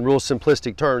talked about in real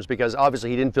simplistic terms because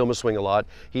obviously he didn't film a swing a lot.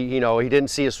 He didn't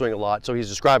see a swing a lot, so he's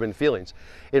describing the feelings.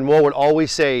 And Mo would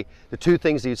always say the two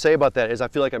things that he'd say about that is I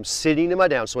feel like I'm sitting in my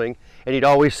downswing, and he'd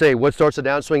always say what starts the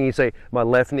downswing. He'd say my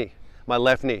left knee. My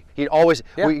left knee. He'd always,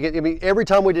 every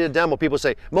time we did a demo, people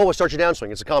say, Mo, what starts your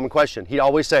downswing? It's a common question. He'd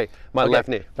always say, my left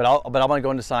knee. But I want to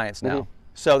go into science now.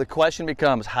 So the question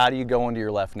becomes, how do you go into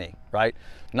your left knee, right?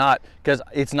 Because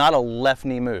it's not a left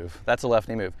knee move. That's a left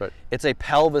knee move. It's a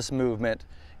pelvis movement.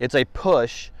 It's a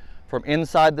push from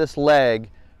inside this leg.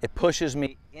 It pushes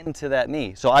me into that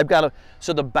knee. So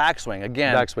so the backswing,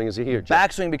 again. Backswing is huge.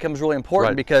 Backswing becomes really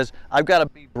important because I've got to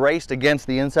be braced against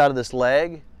the inside of this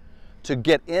leg to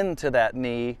get into that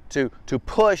knee, to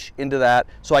push into that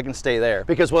so I can stay there.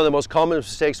 Because one of the most common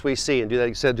mistakes we see, and do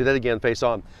that again, face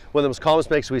on, one of the most common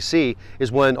mistakes we see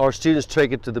is when our students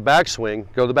take it to the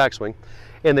backswing, go to the backswing,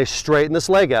 and they straighten this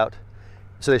leg out.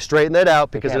 So they straighten that out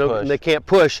because they can't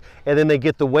push, and then they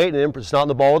get the weight, and it's not in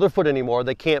the ball of their foot anymore.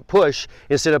 They can't push.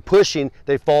 Instead of pushing,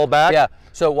 they fall back. Yeah,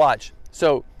 so watch.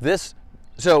 Instead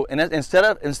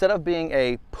of being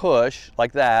a push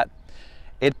like that,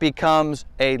 it becomes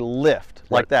a lift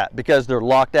like that because they're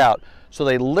locked out. So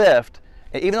they lift,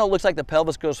 and even though it looks like the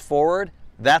pelvis goes forward,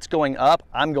 that's going up,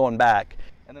 I'm going back.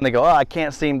 And then they go, oh, I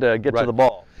can't seem to get to the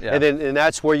ball. Yeah. And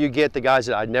that's where you get the guys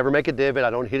that I never make a divot,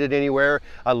 I don't hit it anywhere,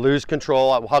 I lose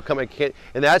control, how come I can't?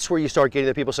 And that's where you start getting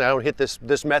the people saying, I don't hit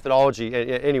this methodology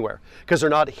anywhere because they're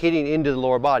not hitting into the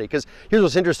lower body. Because here's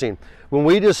what's interesting, when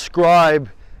we describe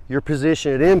your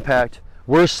position at impact,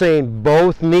 we're saying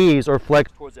both knees are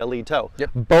flexed towards that lead toe.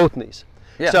 Yep. Both knees.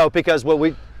 Yeah. So because what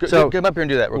we come up here and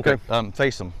do that real quick.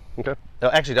 Face them. Okay.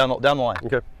 Actually, down the line.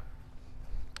 Okay.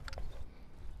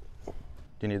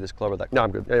 Do you need this club or that club? No,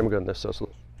 I'm good. I'm good on this. So it's a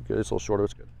little shorter.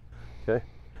 It's good. Okay.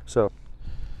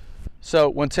 So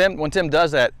when Tim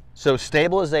does that, so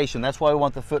stabilization, that's why we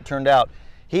want the foot turned out.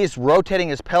 He's rotating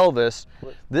his pelvis.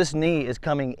 This knee is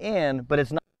coming in, but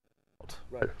it's not out.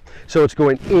 Right. So it's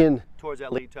going in towards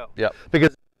that lead toe. Yep.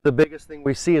 Because the biggest thing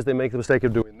we see is they make the mistake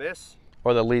of doing this.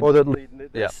 Or the lead. Or the lead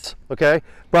this. Yep. Okay.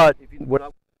 But when I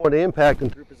want to impact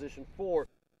and through position 4,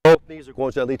 both knees are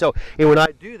going to that lead toe. And when I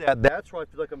do that, that's where I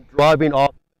feel like I'm driving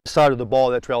off the side of the ball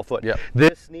of that trail foot. Yep.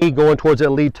 This knee going towards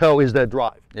that lead toe is that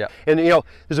drive. Yeah. And you know,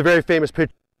 there's a very famous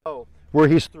picture where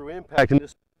he's through impact and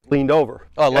this leaned over.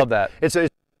 Oh, I love that. It's the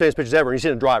famous pictures ever, and he's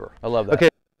hitting a driver. I love that. Okay.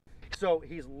 So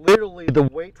he's literally, the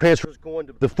weight transfer is going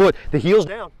to the foot. The heel's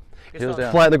down. It's Heel's not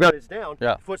down. flat on the ground, it's down.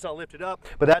 Yeah. The foot's not lifted up,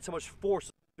 but that's how much force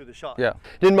is through the shot. Yeah.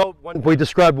 Didn't Mo, we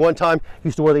described one time, he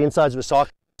used to wear the insides of his sock.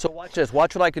 So watch this.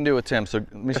 Watch what I can do with Tim. So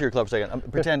let me see your club for a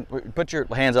second. Pretend, put your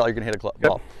hands out like you're going to hit a club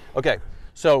ball. Okay.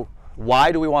 So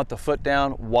why do we want the foot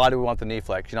down? Why do we want the knee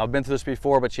flex? You know, I've been through this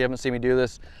before, but you haven't seen me do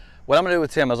this. What I'm going to do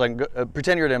with Tim is like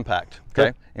pretend you're at impact,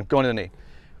 okay? And go into the knee.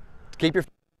 Keep your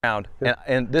foot around,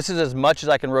 and this is as much as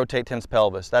I can rotate Tim's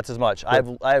pelvis. That's as much. I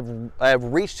have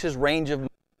reached his range of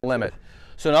limit.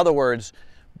 So in other words,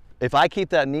 if I keep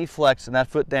that knee flex and that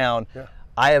foot down,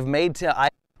 I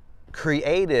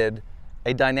created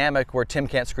a dynamic where Tim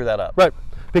can't screw that up. Right.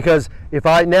 Because if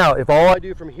all I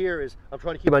do from here is I'm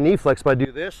trying to keep my knee flexed, but I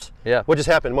do this, what just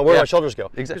happened? Where do my shoulders go?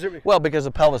 Exactly. Well, because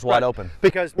the pelvis is wide open.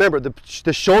 Because remember,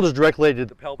 the shoulders directly related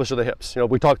to the pelvis or the hips. You know,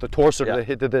 we talked the torso to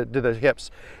the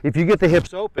hips. If you get the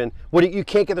hips open, you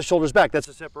can't get the shoulders back. That's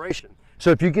a separation.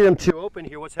 So if you get them too open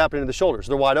here, what's happening to the shoulders?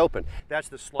 They're wide open. That's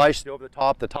the slice over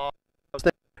the top.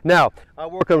 Now, I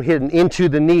work on hitting into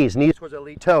the knees towards that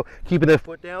lead toe, keeping that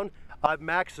foot down. I've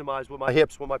maximized what my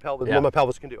hips, what my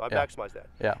pelvis can do. I've maximized that.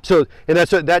 Yeah. So, and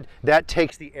that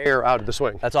takes the air out of the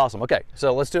swing. That's awesome. Okay,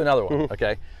 so let's do another one.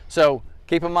 Okay, so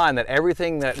keep in mind that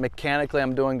everything that mechanically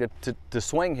I'm doing to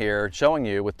swing here, showing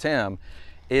you with Tim,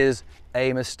 is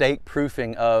a mistake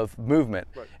proofing of movement.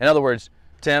 Right. In other words,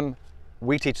 Tim,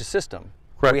 we teach a system.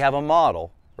 Correct. We have a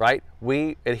model, right?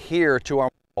 We adhere to our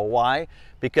model. Why?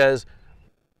 Because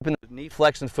keeping the knee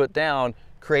flex and foot down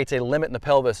creates a limit in the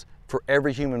pelvis for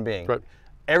every human being. Right.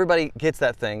 Everybody gets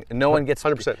that thing, and no one gets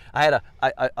 100%. I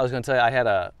was going to tell you, I had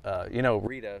a, you know,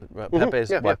 Rita, Pepe's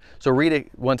wife. So Rita,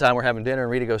 one time we're having dinner,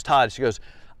 and Rita goes, Todd, she goes,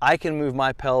 I can move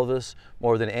my pelvis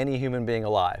more than any human being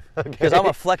alive. Because I'm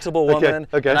a flexible woman,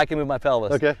 and I can move my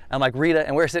pelvis. I'm like, Rita,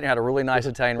 and we're sitting here at a really nice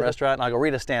Italian restaurant, and I go,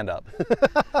 Rita, stand up.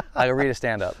 I go, Rita,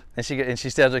 stand up. And she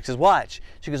says, watch.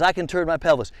 She goes, I can turn my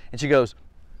pelvis. And she goes,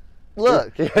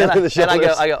 look. And I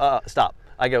go, stop.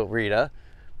 I go, Rita,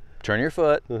 turn your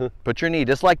foot, put your knee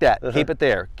just like that, keep it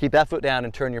there. Keep that foot down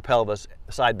and turn your pelvis,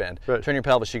 side bend. Right. Turn your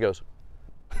pelvis, she goes.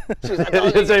 She's like,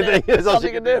 that's all she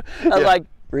can do. I was like,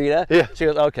 Rita? She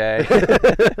goes, okay.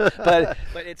 but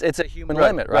it's a human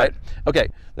limit, right? Okay,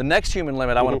 the next human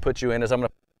limit I want to put you in is I'm going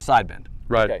to side bend.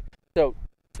 Right. Okay, so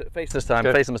face this time,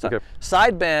 face them this time.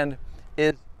 Side bend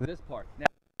is this part. Now,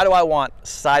 how do I want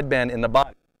side bend in the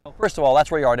body? Well, first of all,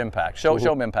 that's where you are at impact. Show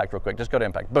them impact real quick. Just go to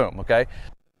impact. Boom, okay?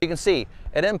 You can see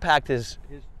at impact his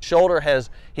shoulder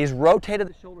he's rotated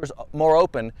the shoulders more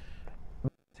open. The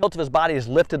tilt of his body has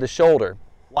lifted the shoulder.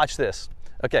 Watch this.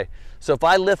 Okay, so if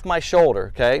I lift my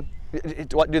shoulder, okay,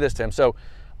 do this, Tim. So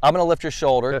I'm going to lift your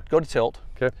shoulder, go to tilt,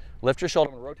 lift your shoulder,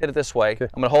 I'm going to rotate it this way. I'm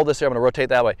going to hold this here, I'm going to rotate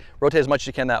that way. Rotate as much as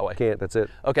you can that way. Can't, that's it.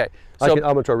 Okay. So I'm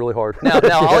going to try really hard. Now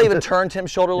I'll even turn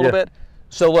Tim's shoulder a little bit.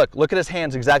 So look at his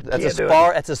hands exactly.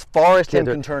 That's as far as Tim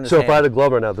can turn his hand. So if I had a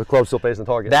glove right now, the club's still facing the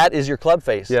target. That is your club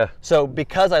face. Yeah. So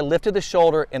because I lifted the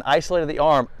shoulder and isolated the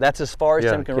arm, that's as far as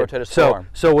Tim can rotate his arm.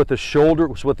 So with the shoulder,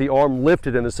 with the arm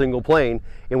lifted in a single plane,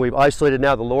 and we've isolated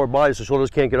now the lower body, so the shoulders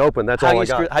can't get open. That's all I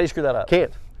got. How do you screw that up?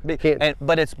 Can't.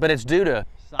 But it's due to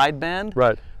side bend.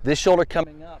 Right. This shoulder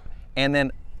coming up and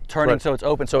then turning so it's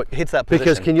open, so it hits that position.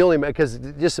 Because can you only, because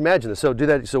just imagine this. So do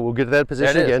that. So we'll get to that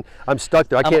position again. I'm stuck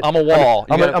there. I can't. I'm a wall.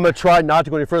 I'm going to try not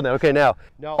to go any further. Okay, now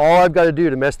all I've got to do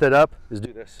to mess that up is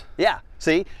do this. Yeah.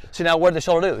 See now what did the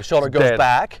shoulder do? The shoulder goes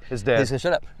back. It's dead. He's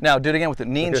shut up. Now do it again with the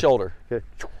knee and shoulder. Okay.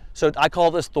 So I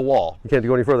call this the wall. You can't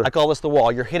go any further. I call this the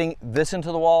wall. You're hitting this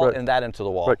into the wall and that into the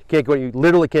wall. Right. Can't go. You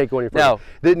literally can't go any further.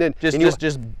 Now,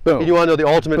 just boom. And you want to know the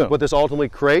ultimate? What this ultimately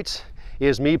creates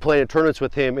is me playing tournaments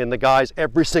with him, and the guys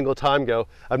every single time go,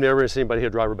 I've never seen anybody hit a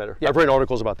driver better. I've read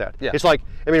articles about that. It's like,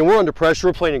 I mean, we're under pressure,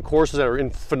 we're playing in courses that are in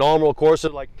phenomenal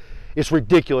courses, like, it's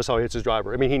ridiculous how he hits his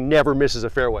driver. I mean, he never misses a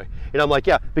fairway. And I'm like,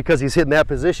 yeah, because he's hitting that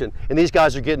position, and these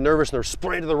guys are getting nervous, and they're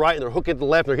spraying to the right, and they're hooking to the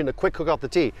left, and they're hitting a quick hook off the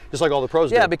tee, just like all the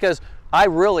pros do. Yeah, because I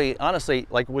really, honestly,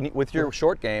 like with your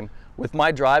short game, with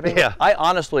my driving, I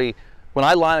honestly, when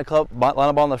I line a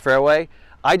ball on the fairway,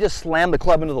 I just slam the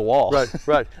club into the wall.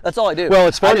 Right. That's all I do. Well,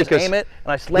 it's funny I just because aim it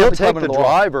and I slam the club into the wall. He'll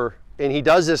take the driver, and he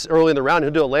does this early in the round.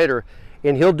 He'll do it later,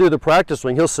 and he'll do the practice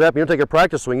swing. He'll set up. You'll take a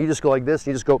practice swing. You just go like this, and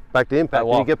you just go back to impact.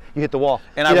 And you hit the wall.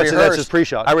 And that's his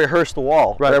pre-shot. I rehearse the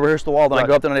wall. Right. I rehearse the wall. Then I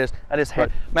go up there and I just hit.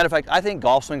 Right. Matter of fact, I think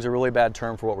golf swing's a really bad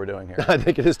term for what we're doing here. I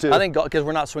think it is too. I think because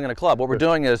we're not swinging a club. What we're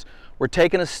doing is we're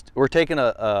taking a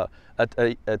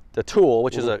tool,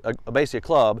 which is basically a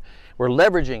club. We're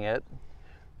leveraging it.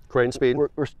 Creating speed.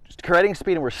 We're creating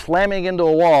speed, and we're slamming into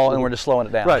a wall, and we're just slowing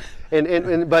it down. Right.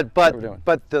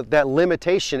 But that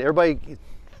limitation, everybody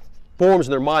forms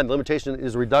in their mind, the limitation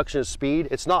is reduction of speed.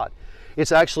 It's not.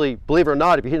 It's actually, believe it or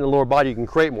not, if you hit in the lower body, you can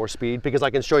create more speed, because I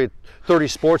can show you 30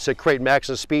 sports that create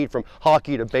maximum speed, from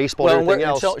hockey to baseball and everything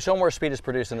else. Show them where speed is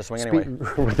produced in the swing anyway.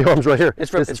 With the arms right here.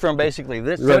 It's from basically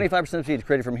this. 75% of speed is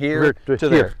created from here to there.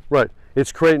 Here. Right.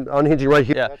 It's creating, unhinging right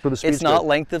here. Yeah. That's where the speed's it's not good.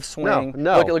 length of swing.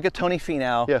 No. Look at Tony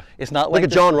Finau. Yeah. It's not Look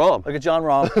length at John Rahm. Look at John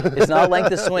Rahm. It's not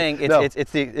length of swing.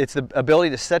 It's the ability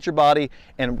to set your body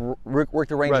and work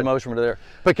the range of motion from there.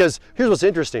 Because here's what's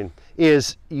interesting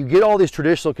is you get all these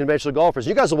traditional conventional golfers.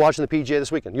 You guys are watching the PGA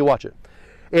this weekend. You watch it.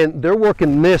 And they're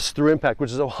working this through impact, which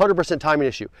is a 100% timing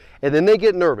issue. And then they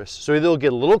get nervous. So they'll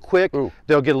get a little quick. Ooh.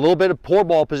 They'll get a little bit of poor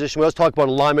ball position. We always talk about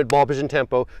alignment, ball position,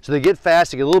 tempo. So they get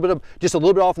fast, they get just a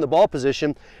little bit off in the ball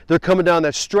position. They're coming down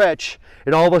that stretch,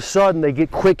 and all of a sudden they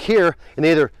get quick here, and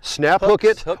they either snap hook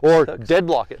it or dead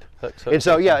block it. And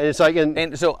so, yeah, it's like...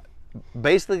 And so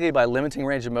basically, by limiting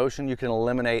range of motion, you can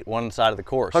eliminate one side of the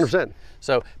course. 100%.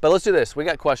 So, but let's do this. We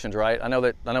got questions, right? I know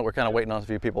we're kind of waiting on a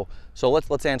few people. So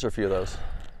let's answer a few of those.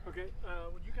 Okay,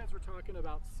 when you guys were talking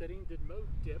about sitting, did Mo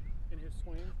dip in his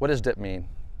swing? What does dip mean?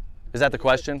 Is that the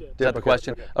question? Is that the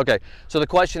question? Okay. Okay. So the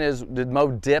question is, did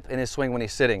Mo dip in his swing when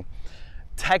he's sitting?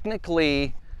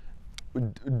 Technically,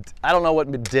 I don't know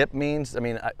what dip means. I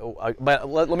mean, but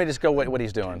let me just go what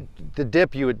he's doing. The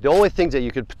dip, the only things that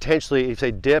you could potentially, if you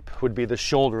say dip, would be the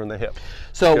shoulder and the hip.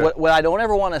 So what I don't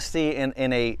ever want to see in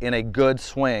a good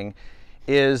swing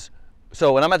is,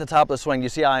 so when I'm at the top of the swing, you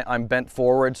see I'm bent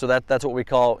forward, so that's what we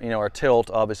call, our tilt,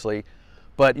 obviously.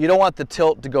 But you don't want the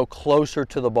tilt to go closer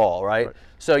to the ball, right?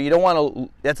 So you don't want to,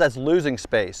 that's losing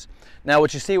space. Now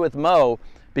what you see with Mo,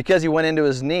 because he went into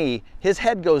his knee, his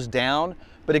head goes down,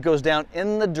 but it goes down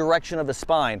in the direction of the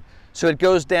spine. So it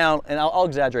goes down, and I'll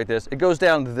exaggerate this, it goes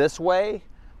down this way,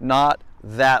 not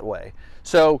that way.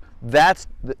 So that's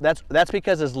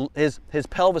because his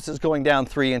pelvis is going down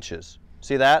 3 inches.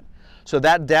 See that? So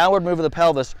that downward move of the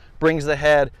pelvis brings the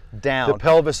head down. The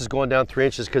pelvis is going down 3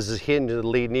 inches because it's hitting the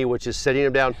lead knee, which is setting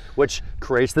him down, which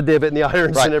creates the divot in the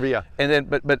irons and everything. Yeah. And then,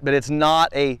 but it's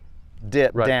not a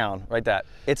dip down, that.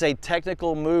 It's a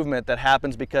technical movement that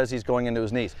happens because he's going into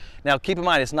his knees. Now keep in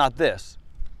mind, it's not this.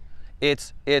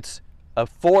 It's a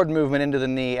forward movement into the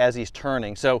knee as he's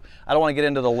turning. So I don't want to get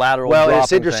into the lateral. Well,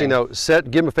 it's interesting though.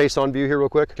 Give him a face on view here real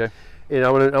quick. Okay. And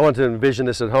I want to envision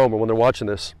this at home or when they're watching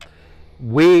this.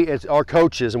 As our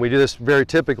coaches, and we do this very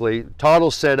typically, Todd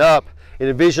will set up, and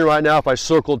envision right now if I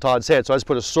circled Todd's head, so I just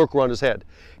put a circle around his head,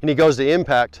 and he goes to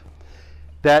impact,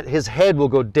 that his head will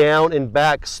go down and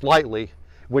back slightly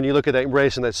when you look at that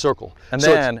race in that circle. And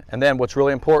then what's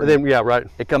really important,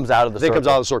 it comes out of the circle. It comes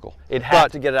out of the circle. It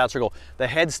has to get it out of the circle. The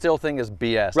head still thing is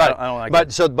BS. Right. I don't like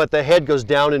it. But the head goes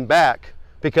down and back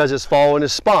because it's following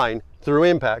his spine through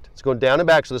impact. It's going down and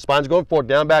back, so the spine's going forward,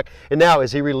 down and back. And now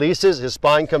as he releases, his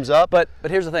spine comes up. But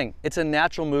here's the thing. It's a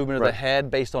natural movement of the head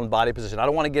based on body position. I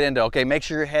don't want to get into, okay, make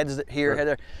sure your head's here, head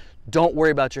there. Don't worry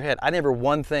about your head. I never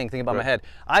one thing think about my head.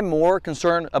 I'm more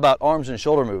concerned about arms and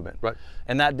shoulder movement. Right.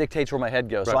 And that dictates where my head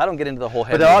goes. So I don't get into the whole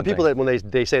head. But there are a lot of people that when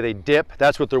they say they dip,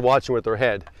 that's what they're watching with their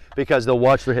head, because they'll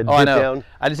watch their head dip down.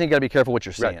 I just think you got to be careful what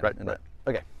you're seeing. Right.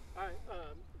 Okay. All right.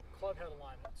 Club head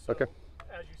alignment. So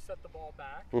as you set the ball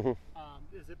back,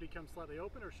 does it become slightly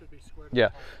open or should it be squared? Yeah.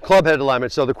 Club head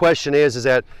alignment. So the question is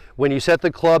that when you set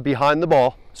the club behind the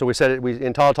ball, so we said it,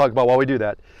 and Todd talked about why we do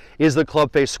that, is the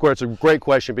club face square? It's a great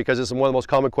question because it's one of the most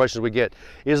common questions we get.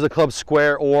 Is the club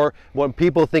square, or what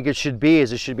people think it should be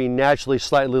is it should be naturally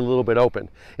slightly a little bit open.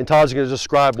 And Todd's going to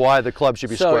describe why the club should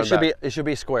be square. So it should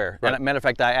be square. Right. And matter of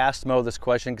fact, I asked Mo this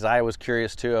question because I was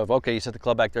curious too of, okay, you set the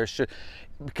club back there,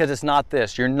 because it's not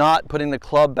this. You're not putting the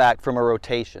club back from a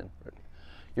rotation.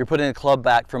 You're putting the club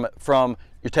back from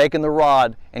you're taking the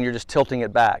rod and you're just tilting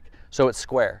it back. So it's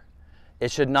square. It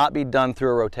should not be done through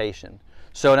a rotation.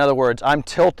 So in other words, I'm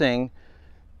tilting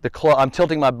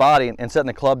my body and setting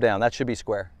the club down. That should be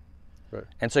square. Right.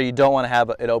 And so you don't want to have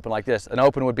it open like this. An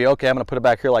open would be, okay, I'm going to put it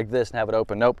back here like this and have it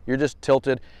open. Nope, you're just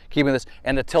tilted, keeping this.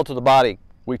 And the tilt of the body,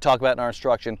 we talk about in our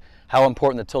instruction, how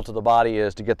important the tilt of the body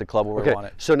is to get the club where we want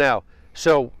it. So now,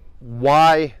 So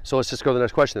why, so let's just go to the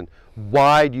next question then.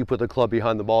 Why do you put the club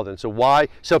behind the ball then? So why,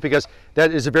 so because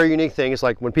that is a very unique thing. It's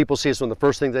like when people see us, one of the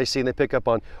first things they see and they pick up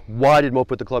on, why did Mo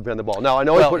put the club behind the ball? Now I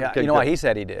know you know why he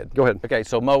said he did. Go ahead. Okay,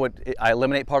 so Mo I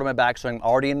eliminate part of my backswing,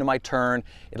 already into my turn.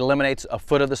 It eliminates a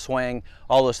foot of the swing,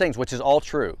 all those things, which is all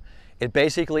true. It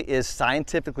basically is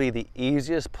scientifically the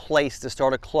easiest place to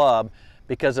start a club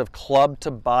because of club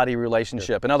to body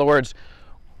relationship. In other words,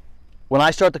 when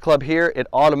I start the club here, it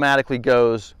automatically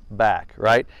goes back,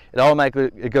 right?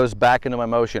 It goes back into my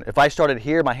motion. If I started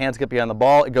here, my hands get behind the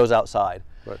ball, it goes outside,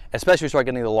 right. Especially if you start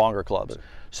getting the longer clubs. Right.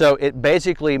 So it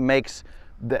basically makes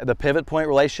the pivot point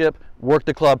relationship work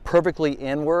the club perfectly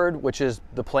inward, which is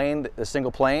the plane, the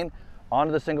single plane,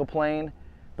 onto the single plane,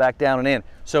 back down and in.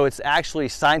 So it's actually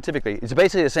scientifically, it's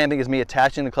basically the same thing as me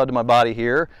attaching the club to my body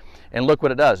here, and look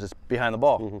what it does, it's behind the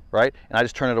ball, right? And I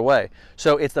just turn it away.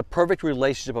 So it's the perfect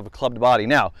relationship of a club to body.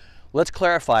 Now, let's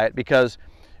clarify it, because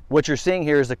what you're seeing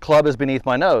here is the club is beneath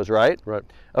my nose, right? Right.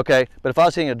 Okay, but if I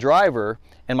was hitting a driver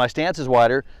and my stance is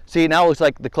wider, see, now it looks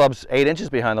like the club's 8 inches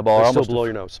behind the ball. It's still below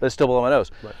your nose. It's still below my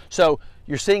nose. Right. So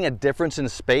you're seeing a difference in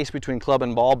space between club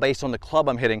and ball based on the club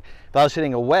I'm hitting. If I was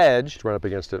hitting a wedge, it's right up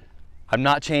against it. I'm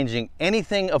not changing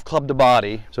anything of club to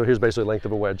body. So here's basically the length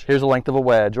of a wedge. Here's the length of a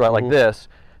wedge, right, like this.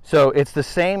 So it's the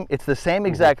same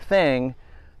exact thing,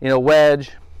 you know,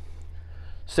 wedge,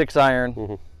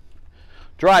 6-iron,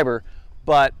 driver,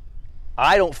 but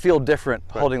I don't feel different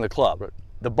holding the club. Right.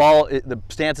 The ball, the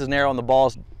stance is narrow and the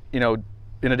ball's, you know,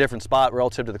 in a different spot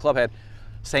relative to the club head.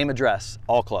 Same address,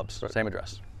 all clubs, same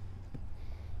address.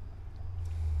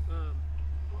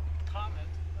 Comment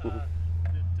that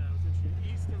was interesting.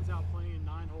 Easton's out playing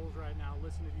 9 holes right now,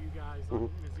 listening to you guys in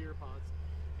his ear pods,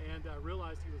 and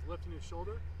realized he was lifting his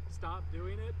shoulder, stopped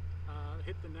doing it,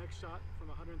 hit the next shot from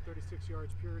 136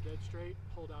 yards pure dead straight,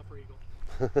 pulled out for eagle.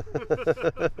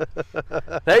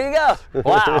 There you go.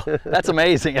 Wow, that's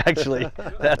amazing. Actually,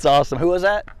 that's awesome. Who was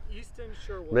that? Easton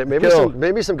Sherwood.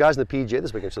 Maybe some guys in the PGA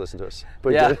this weekend should listen to us.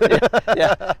 But yeah.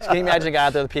 Can you imagine a guy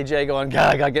out there at the PGA going,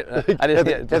 God, I gotta get. I didn't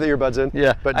get the earbuds in.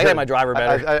 Yeah, but I got my driver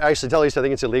better. I actually tell you, I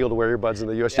think it's illegal to wear earbuds in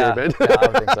the USGA event. Yeah, I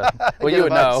don't think so. Well, you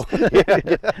would know.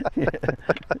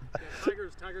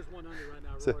 Tiger's 1 under right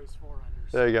now. Rory's 4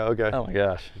 under. There you go. Okay. Oh my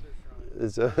gosh.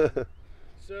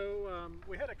 So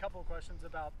we had a couple of questions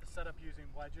about the setup using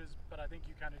wedges, but I think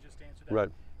you kind of just answered that. Right.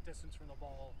 Distance from the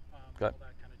ball, all that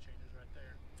kind of changes right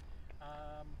there.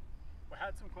 We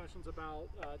had some questions about,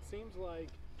 it seems like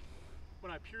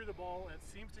when I peer the ball, it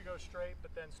seems to go straight,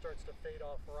 but then starts to fade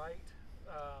off right.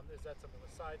 Is that something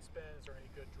with side spin? Is there any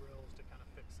good drills to kind of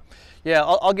fix something? Yeah,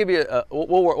 I'll give you,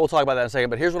 we'll talk about that in a second,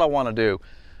 but here's what I want to do.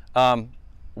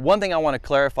 One thing I want to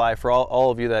clarify for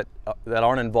all of you that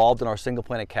aren't involved in our Single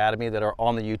Plane Academy, that are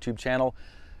on the YouTube channel,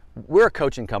 we're a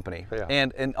coaching company. Yeah.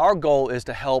 And our goal is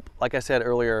to help, like I said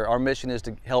earlier, our mission is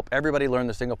to help everybody learn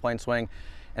the single plane swing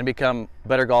and become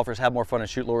better golfers, have more fun and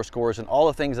shoot lower scores, and all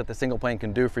the things that the single plane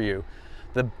can do for you.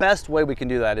 The best way we can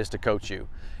do that is to coach you.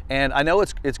 And I know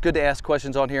it's good to ask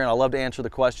questions on here, and I love to answer the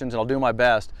questions, and I'll do my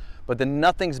best, but then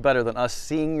nothing's better than us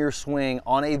seeing your swing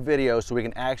on a video so we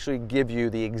can actually give you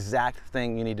the exact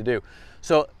thing you need to do.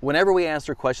 So whenever we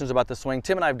answer questions about the swing,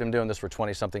 Tim and I have been doing this for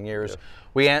 20-something years.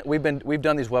 Yeah. We've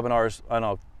done these webinars, I don't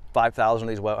know, 5,000 of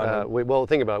these webinars. Well,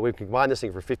 think about it. We've combined this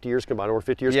thing for 50 years combined, over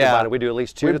 50 years combined, and we do at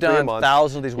least 2 to 3 a month. We've done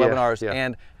thousands of these webinars,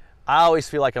 and I always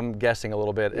feel like I'm guessing a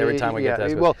little bit every time we get to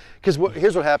this. Well, because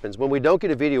here's what happens. When we don't get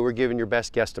a video, we're giving your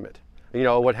best guesstimate. You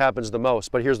know, what happens the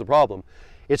most. But here's the problem.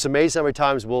 It's amazing how many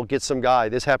times we'll get some guy,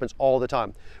 this happens all the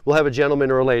time. We'll have a gentleman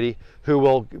or a lady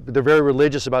who they're very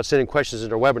religious about sending questions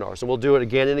in our webinars, and we'll do it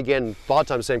again and again, a lot of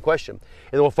times the same question.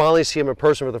 And then we'll finally see him in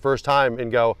person for the first time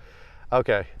and go,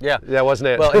 okay, that wasn't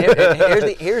it. Well,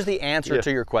 here's the answer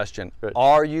to your question. Right.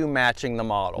 Are you matching the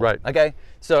model? Right. Okay.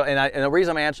 So, and the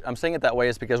reason I'm saying it that way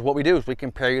is because what we do is we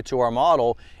compare you to our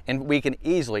model, and we can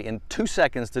easily, in 2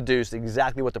 seconds, deduce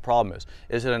exactly what the problem is.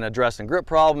 Is it an address and grip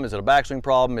problem? Is it a backswing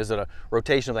problem? Is it a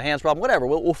rotation of the hands problem? Whatever.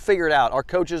 We'll figure it out. Our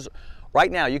coaches,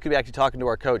 right now, you could be actually talking to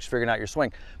our coach, figuring out your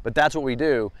swing. But that's what we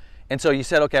do. And so you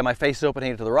said, okay, my face is open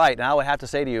here to the right. Now I would have to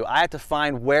say to you, I have to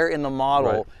find where in the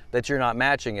model that you're not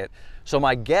matching it. So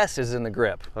my guess is in the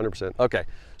grip. 100%. Okay.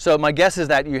 So my guess is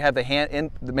that you have the hand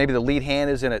in, maybe the lead hand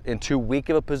is in too weak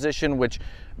of a position, which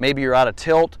maybe you're out of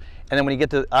tilt. And then when you get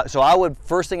to, so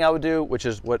first thing I would do, which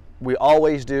is what we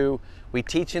always do, we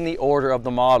teach in the order of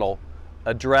the model,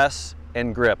 address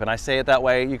and grip. And I say it that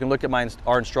way. You can look at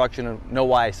our instruction and know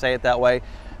why I say it that way.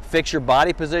 Fix your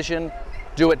body position,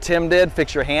 do what Tim did,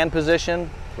 fix your hand position.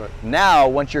 Right. Now,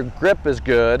 once your grip is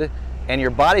good, and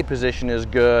your body position is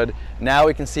good, now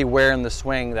we can see where in the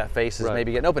swing that face is Right.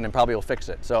 maybe getting open, and probably will fix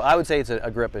it. So I would say it's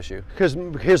a grip issue. Because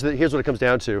here's what it comes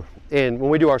down to. And when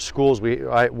we do our schools, in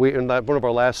one of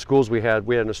our last schools we had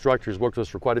an instructor who's worked with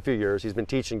us for quite a few years. He's been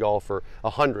teaching golf for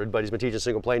 100, but he's been teaching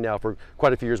single plane now for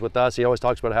quite a few years with us. He always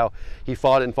talks about how he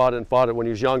fought it when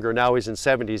he was younger. Now he's in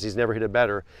 70s, he's never hit it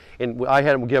better. And I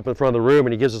had him get up in front of the room,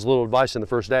 and he gives us a little advice in the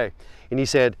first day. And he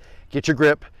said, get your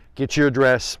grip, get your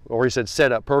address, or he said,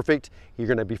 set up perfect, you're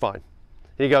gonna be fine.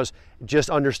 And he goes, just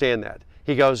understand that.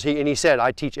 He goes, he said,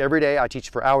 I teach every day, I teach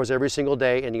for hours every single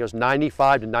day, and he goes,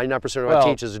 95 to 99% of what I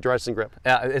teach is address and grip.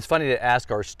 It's funny to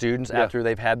ask our students after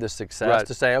they've had this success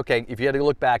to say, okay, if you had to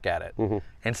look back at it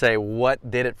and say, what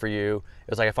did it for you?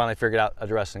 It was like, I finally figured out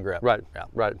address and grip. Right, yeah.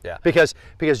 right. Yeah. Because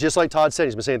just like Todd said,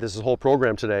 he's been saying this whole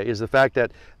program today, is the fact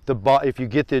that if you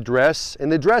get the address,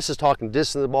 and the address is talking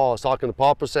distance of the ball, it's talking the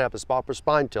proper setup, it's proper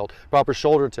spine tilt, proper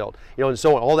shoulder tilt, and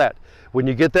so on, all that. When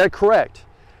you get that correct,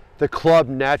 the club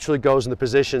naturally goes in the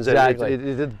positions. Exactly.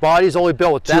 The body's only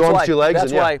built with two arms, two legs.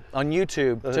 That's why on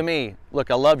YouTube, to me, look,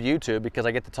 I love YouTube because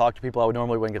I get to talk to people I would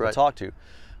normally wouldn't get to talk to.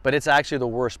 But it's actually the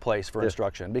worst place for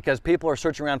instruction because people are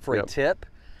searching around for a tip.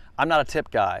 I'm not a tip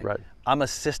guy. Right. I'm a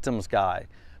systems guy.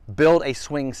 Build a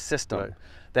swing system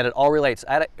that it all relates.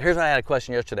 Here's what I had a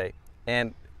question yesterday.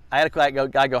 And I had a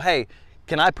guy go, hey,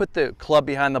 can I put the club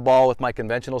behind the ball with my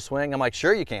conventional swing? I'm like,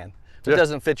 sure you can. It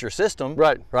doesn't fit your system,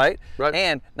 right?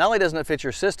 And not only doesn't it fit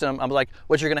your system, I'm like,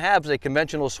 what you're going to have is a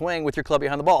conventional swing with your club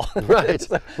behind the ball.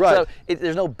 So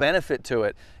there's no benefit to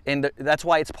it, and that's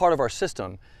why it's part of our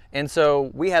system. And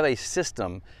so we have a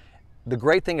system. The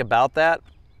great thing about that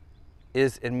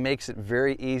is it makes it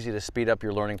very easy to speed up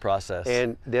your learning process.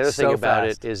 And the other thing about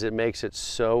it is it makes it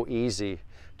so easy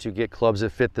to get clubs that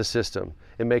fit the system.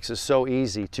 It makes it so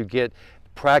easy to get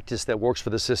practice that works for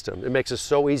the system. It makes it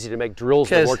so easy to make drills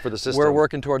that work for the system. We're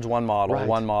working towards one model,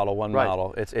 one model, one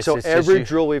model. So every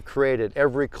drill we've created,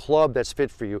 every club that's fit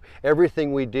for you,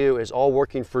 everything we do is all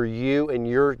working for you and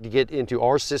to get into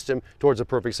our system towards a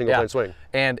perfect single plane swing.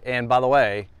 And by the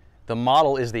way, the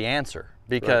model is the answer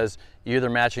because you're either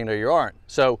matching it or you aren't.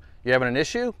 So you're having an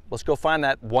issue, let's go find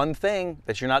that one thing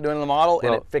that you're not doing in the model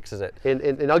and it fixes it.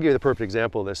 And I'll give you the perfect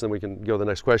example of this, and then we can go to the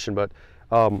next question. But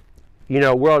you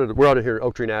know, we're out here at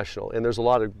Oak Tree National, and there's a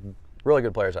lot of really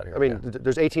good players out here. I mean,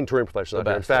 there's 18 touring professionals out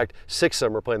here. In fact, 6 of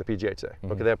them are playing the PGA today.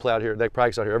 Okay, they play out here, they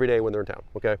practice out here every day when they're in town.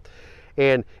 Okay,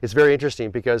 and it's very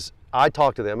interesting because I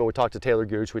talk to them, and we talked to Taylor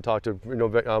Gooch, we talked to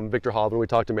Victor Hovland, we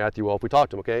talked to Matthew Wolf, we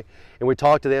talked to them. Okay, and we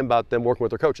talked to them about them working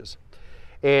with their coaches.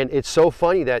 And it's so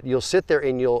funny that you'll sit there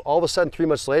and you'll all of a sudden 3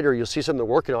 months later you'll see something they're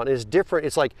working on. And it's different.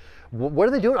 It's like, what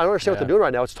are they doing? I don't understand what they're doing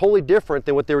right now. It's totally different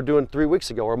than what they were doing 3 weeks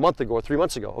ago or a month ago or 3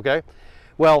 months ago. Okay,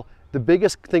 well, the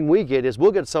biggest thing we get is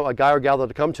we'll get a guy or gal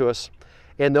to come to us,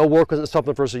 and they'll work with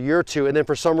something for us a year or two, and then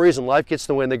for some reason life gets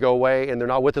in the way and they go away and they're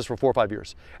not with us for 4 or 5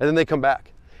 years, and then they come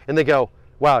back and they go,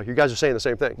 wow, you guys are saying the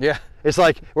same thing. Yeah, it's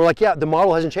like we're like, yeah, the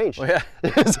model hasn't changed. Well,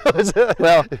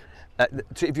 well,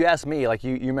 if you ask me, like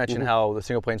you mentioned how the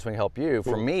single plane swing helped you.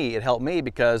 For me, it helped me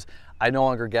because I no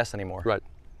longer guess anymore. Right.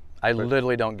 I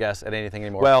literally don't guess at anything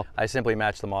anymore. Well, I simply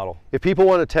match the model. If people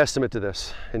want a testament to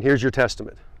this, and here's your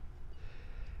testament.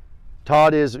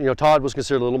 Todd was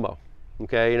considered a little Mo,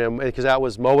 okay, because that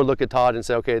was, Mo would look at Todd and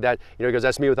say, okay, that, he goes,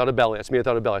 that's me without a belly, that's me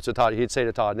without a belly. So Todd, he'd say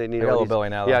to Todd, and, I got a little belly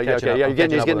now. He's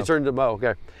getting turned into Mo,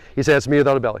 okay. He said, that's me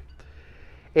without a belly.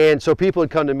 And so people would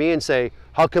come to me and say,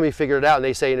 how come he figured it out? And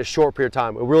they say, in a short period of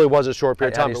time. It really was a short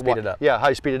period of time. How do you speed it up? Yeah, how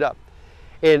you speed it up.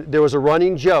 And there was a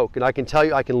running joke, and I can tell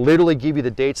you, I can literally give you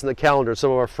the dates in the calendar of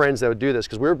some of our friends that would do this,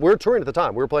 because we were touring at the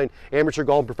time. We were playing amateur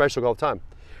golf and professional golf at the time.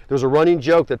 There was a running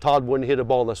joke that Todd wouldn't hit a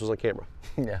ball unless it was on camera.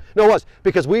 Yeah. No, it was,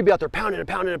 because we'd be out there pounding and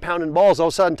pounding and pounding balls. All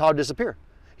of a sudden, Todd would disappear.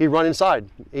 He'd run inside.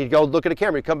 He'd go look at a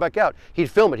camera. He'd come back out.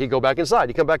 He'd film it. He'd go back inside.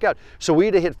 He'd come back out. So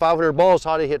we'd have hit 500 balls.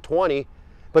 Todd had hit 20.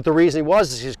 But the reason he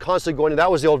was is he's constantly going, that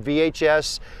was the old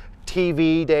VHS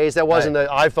TV days. That wasn't the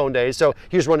iPhone days. So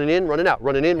he was running in, running out,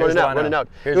 running in, running out, running out.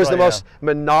 It was the most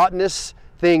monotonous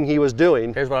thing he was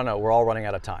doing. Here's what I know. We're all running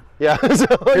out of time. Yeah. That's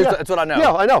what I know.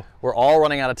 Yeah, I know. We're all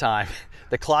running out of time.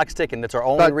 The clock's ticking. That's our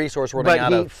only resource we're running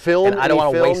out of. And I don't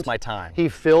want to waste my time. He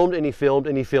filmed and he filmed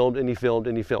and he filmed and he filmed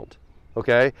and he filmed.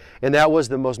 Okay? And that was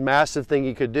the most massive thing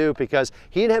he could do because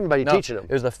he didn't have anybody teaching him.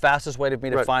 It was the fastest way to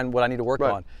me to find what I need to work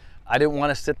on. I didn't want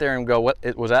to sit there and go, what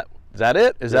was that? Is that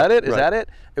it? Is that it? Is that it?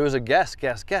 It was a guess.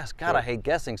 God, I hate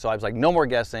guessing. So I was like, no more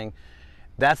guessing.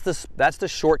 That's the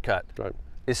shortcut.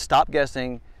 Is stop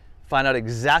guessing, find out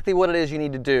exactly what it is you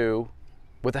need to do,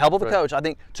 With the help of a coach. I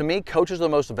think, to me, coaches are the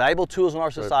most valuable tools in our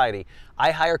society.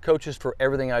 I hire coaches for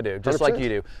everything I do, just like you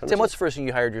do. 100%. Tim, what's the first thing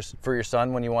you hired for your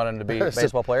son when you wanted him to be a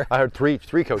baseball player? I hired three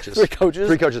coaches. 3 coaches?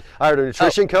 3 coaches. I hired a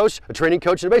nutrition coach, a training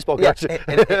coach, and a baseball coach. Yeah,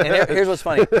 and here's what's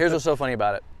funny. Here's what's so funny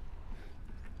about it.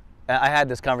 I had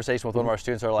this conversation with one of our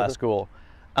students at our last school.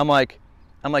 I'm like,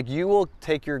 you will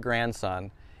take your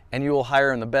grandson and you will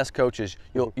hire him the best coaches.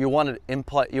 You want him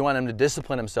to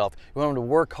discipline himself. You want him to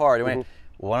work hard.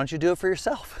 Why don't you do it for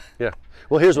yourself? Yeah.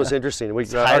 Well, here's what's interesting.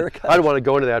 I don't want to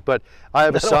go into that, but I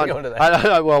have a son.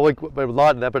 Well, a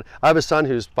lot of that, but I have a son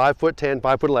who's 5'10",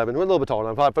 5'11", a little bit taller.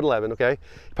 I'm 5'11", okay?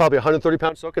 Probably 130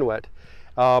 pounds soaking wet.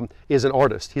 Is an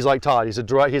artist. He's like Todd. He's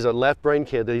a left brain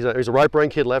kid. He's a right brain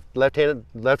kid,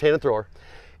 left-handed thrower.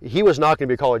 He was not going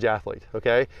to be a college athlete,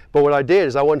 okay? But what I did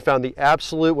is I went and found the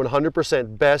absolute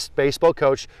 100% best baseball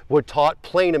coach who taught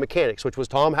playing and mechanics, which was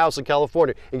Tom House in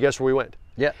California. And guess where we went?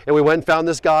 Yeah. And we went and found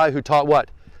this guy who taught what?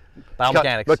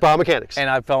 Biomechanics. Biomechanics. And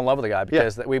I fell in love with the guy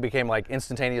because we became like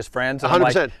instantaneous friends.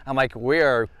 100%. I'm like, we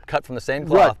are cut from the same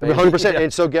cloth. Right, 100%.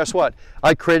 And so guess what?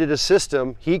 I created a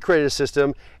system, he created a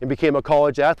system, and became a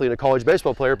college athlete and a college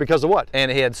baseball player because of what?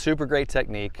 And he had super great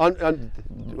technique.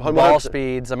 Ball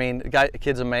speeds. I mean,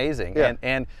 kid's amazing. Yeah.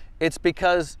 And it's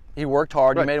because he worked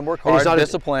hard. You made him work hard,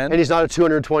 disciplined. And he's not a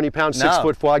 220-pound,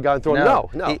 6'5" guy throwing.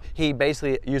 No. He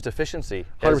basically used efficiency.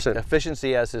 100%.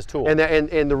 Efficiency as his tool. And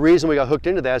the reason we got hooked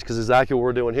into that is because exactly what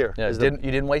we're doing here. Yeah, you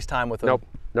didn't waste time with him.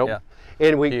 Nope. Yeah.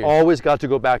 And we always got to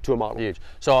go back to a model. Huge.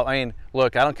 So, I mean,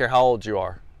 look, I don't care how old you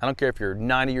are. I don't care if you're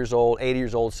 90 years old, 80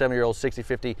 years old, 70 years old, 60,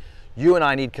 50. You and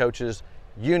I need coaches.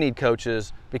 You need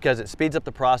coaches because it speeds up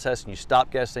the process and you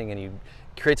stop guessing and you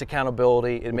creates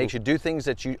accountability. It makes you do things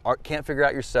that you can't figure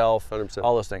out yourself. 100%.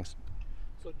 All those things.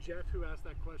 So Jeff, who asked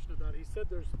that question about, he said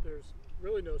there's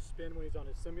really no spin when he's on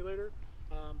his simulator,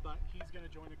 but he's going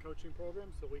to join the coaching program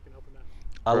so we can help him out.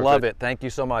 I love it. Thank you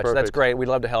so much. Perfect. That's great. We'd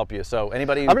love to help you. So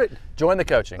anybody, join the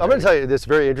coaching. I'm going to tell you this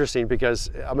very interesting because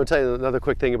I'm going to tell you another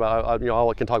quick thing about,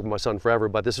 I can talk about my son forever,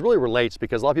 but this really relates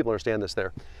because a lot of people understand this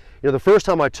there. The first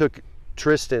time I took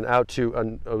Tristan out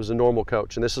to, it was a normal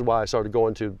coach, and this is why I started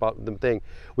going to the thing.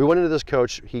 We went into this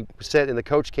coach, he said, and the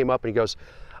coach came up and he goes,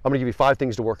 I'm going to give you 5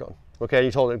 things to work on. Okay, and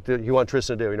he told him, you want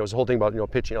Tristan to do, it was the whole thing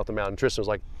about, pitching out the mound. And Tristan was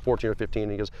like 14 or 15,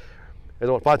 and he goes, I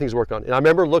want 5 things to work on. And I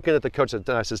remember looking at the coach and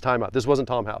I said, time out. This wasn't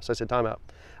Tom House. I said, time out.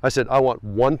 I said, I want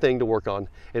 1 thing to work on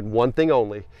and 1 thing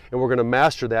only, and we're going to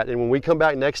master that. And when we come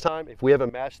back next time, if we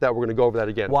haven't mastered that, we're going to go over that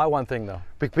again. Why 1 thing though?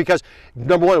 Because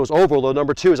number 1, it was overload.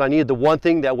 Number 2 is I needed the 1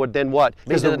 thing that would then what?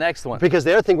 Lead to the next one. Because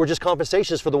the other thing were just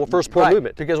compensations for the first poor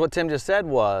movement. Because what Tim just said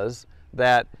was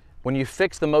that when you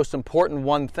fix the most important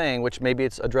 1 thing, which maybe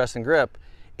it's address and grip,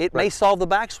 it may solve the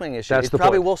backswing issue. That's it the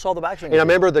probably point. will solve the backswing issue. And I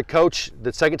remember the coach,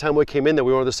 the second time we came in there,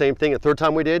 we went over the same thing. The third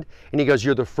time we did, and he goes,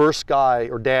 you're the first guy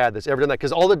or dad that's ever done that.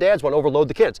 Because all the dads want to overload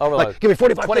the kids. Overload. Like, give me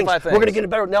 25 things. We're going to get it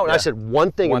better. No, and Yeah. I said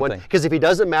 1 thing. One thing. Because if he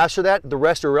doesn't master that, the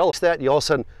rest are irrelevant. That, you all of a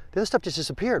sudden, the other stuff just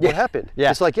disappeared. What happened? Yeah.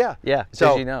 It's like, Yeah,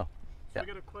 So, you know. So I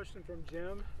got a question from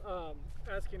Jim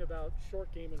asking about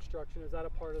short game instruction. Is that a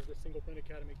part of the Single Point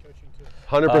Academy coaching too?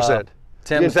 100%.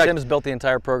 Tim's built the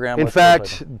entire program. In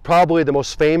fact, probably the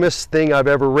most famous thing I've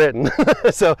ever written,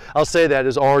 so I'll say that,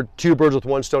 is our 2 Birds with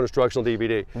 1 Stone instructional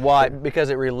DVD. Why?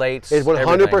 Because it relates. It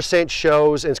 100%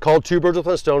 shows, and it's called 2 Birds with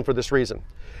 1 Stone for this reason.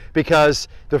 Because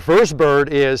the first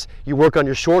bird is you work on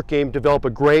your short game, develop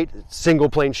a great single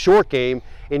plane short game,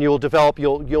 and you'll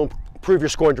improve your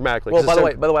scoring dramatically. Well, by the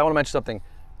way, I want to mention something.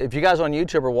 If you guys on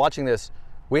YouTube are watching this,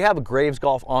 we have Graves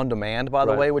Golf on Demand, by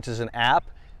the way, which is an app.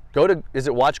 Go to, is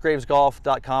it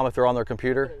watchgravesgolf.com if they're on their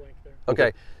computer?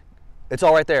 Okay. It's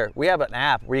all right there. We have an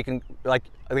app where you can, like,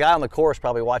 the guy on the course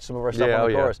probably watched some of our stuff on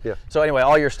the course. Yeah. So anyway,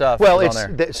 all your stuff is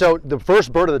on there. So the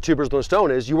first bird of the 2 Birds with 1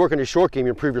 Stone is you work on your short game,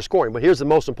 you improve your scoring. But here's the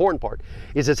most important part,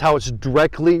 is it's how it's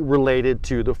directly related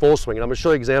to the full swing. And I'm going to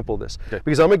show you an example of this. Okay.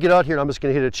 Because I'm going to get out here and I'm just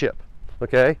going to hit a chip.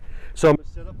 Okay? So I'm going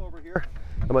to sit up over here.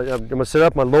 I'm going to sit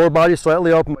up, my lower body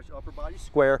slightly open, my upper body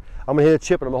square. I'm going to hit a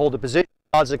chip and I'm going to hold the position.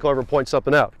 Odds and clever point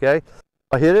something out, okay?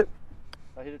 I hit it,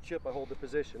 I hit a chip, I hold the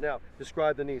position. Now,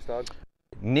 describe the knees, Todd.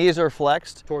 Knees are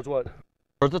flexed. Towards what?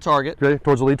 Towards the target. Okay,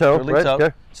 towards the lead toe, right?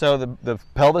 Okay. So the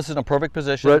pelvis is in a perfect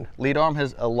position. Right. Lead arm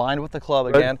has aligned with the club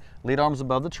again. Lead arm's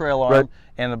above the trail arm,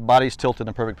 and the body's tilted in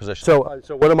a perfect position. So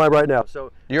what am I right now?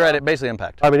 So you're at basically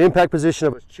impact. I'm in impact position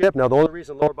of a chip. Now, the only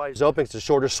reason lower body's open is it's a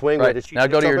shorter swing. Right. Now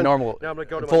go to your normal, now I'm going to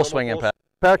go to full swing impact.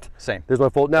 Impact. Same. There's my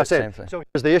full. Now, same thing. So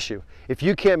here's the issue. If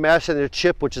you can't master the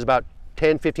chip, which is about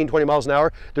 10, 15, 20 miles an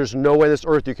hour, there's no way on this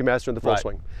earth you can master in the full Right.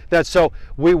 swing. That's so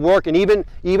we work, and even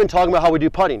talking about how we do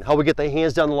putting, how we get the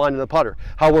hands down the line in the putter,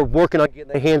 how we're working on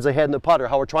getting the hands ahead in the putter,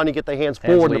 how we're trying to get the hands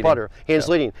forward in the leading. putter, hands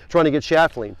leading, trying to get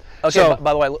shaft lean. Okay, So,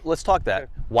 by the way, let's talk that.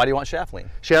 Why do you want shaft lean?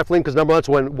 shaft lean, because number one, that's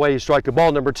one way you strike the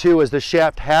ball. Number two is the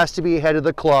shaft has to be ahead of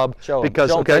the club. Show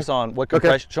because them okay, face on what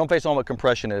compression. Show them face on what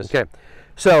compression is. okay.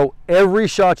 So every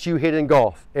shot you hit in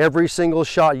golf, every single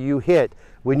shot you hit,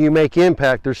 when you make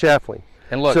impact, there's shaft lean.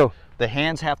 And look, So- the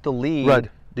hands have to lead Right.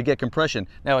 to get compression.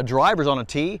 Now a driver's on a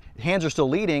tee, hands are still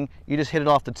leading, you just hit it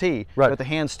off the tee, Right. but the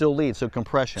hands still lead, so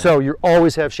compression. So you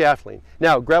always have shaft lean.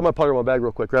 Now grab my putter in my bag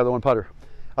real quick. Grab that one putter.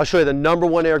 I'll show you the number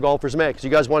one error golfers make. Because you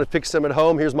guys want to fix them at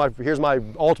home. Here's my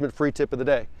ultimate free tip of the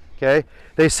day. Okay,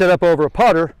 they set up over a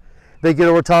putter, they get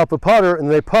over top of a putter, and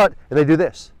they putt, and they do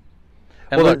this.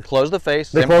 and well, look, close the face,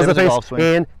 They same close as the a face, golf swing.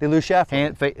 and they lose shaft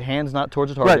lean. Hands not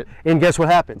towards the Right, target. and guess what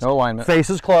happens? No alignment. Face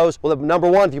is closed. Well, number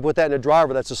one, if you put that in a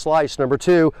driver, that's a slice. Number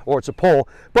two, or it's a pull,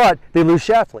 but they lose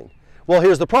shaft lean. Well,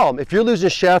 here's the problem. If you're losing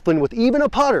shaft lean with even a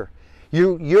putter,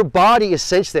 your body is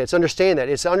sensed that. It's understanding that.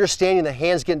 It's understanding the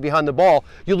hands getting behind the ball.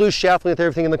 You lose shaft lean with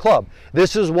everything in the club.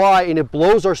 This is why, and it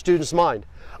blows our students' mind.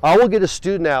 I will get a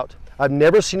student out. I've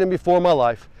never seen him before in my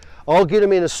life. I'll get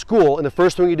him in a school, and the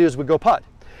first thing you do is we go putt.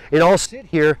 And I'll sit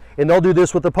here, and they'll do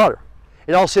this with the putter.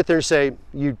 And I'll sit there and say,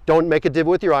 you don't make a divot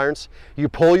with your irons, you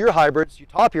pull your hybrids, you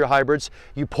top your hybrids,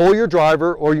 you pull your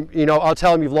driver, or I'll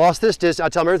tell them you've lost this distance, I'll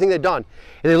tell them everything they've done.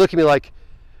 And they look at me like,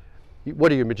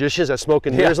 what are you, magicians that smoke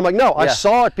in mirrors? I'm like, no, I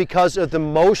saw it because of the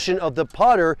motion of the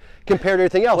putter compared to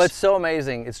everything else. Well, it's so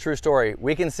amazing. It's a true story.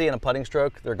 We can see in a putting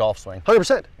stroke their golf swing.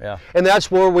 100%. Yeah. And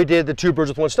that's where we did the two birds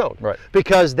with one stone. Right.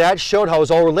 Because that showed how it was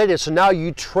all related. So now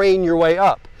you train your way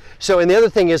up. So, and the other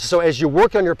thing is, so as you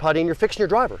work on your putting, you're fixing your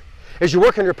driver. As you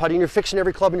work on your putting, you're fixing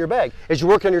every club in your bag. As you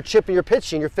work on your chip and your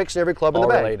pitching, you're fixing every club in the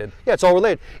bag. All related. Yeah, it's all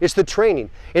related. It's the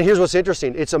training. And here's what's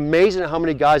interesting. It's amazing how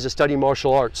many guys that study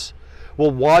martial arts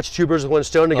will watch Two Birds with One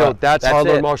Stone and go, that's how I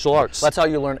learn martial arts. That's how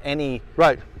you learn any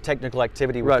technical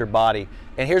activity with your body.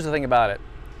 And here's the thing about it,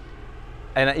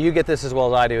 and you get this as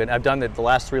well as I do, and I've done it the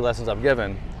last 3 lessons I've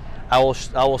given. I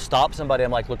will stop somebody.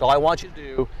 I'm like, look, all I want you to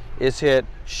do is hit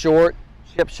short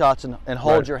chip shots and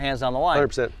hold your hands down the line.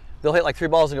 100%. They'll hit like 3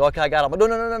 balls and go, okay, I got them. No.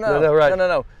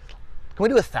 No. Can we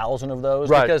do 1,000 of those?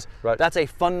 Because that's a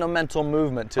fundamental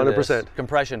movement to 100%. this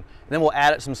compression. And then we'll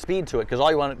add some speed to it, because all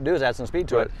you want to do is add some speed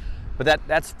to it. But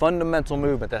that's fundamental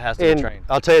movement that has to be trained.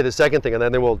 I'll tell you the second thing, and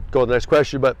then we'll go to the next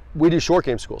question, but we do short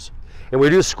game schools. And we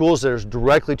do schools that are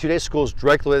directly, 2-day schools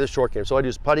directly related to short game. So I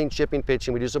do putting, chipping,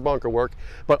 pitching, we do some bunker work,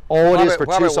 but all it is for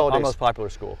 2 solid our days. most popular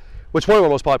school. Which one of our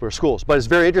most popular schools, but it's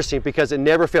very interesting because it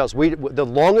never fails. The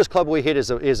longest club we hit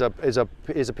is a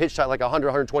pitch shot, like a 100,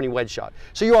 120 wedge shot.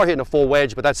 So you are hitting a full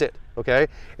wedge, but that's it, okay?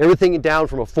 Everything down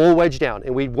from a full wedge down,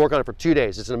 and we work on it for 2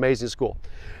 days. It's an amazing school.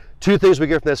 2 things we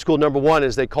get from that school. Number one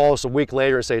is they call us a week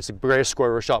later and say it's the greatest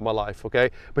square ever shot in my life, okay?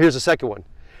 But here's the second one.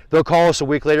 They'll call us a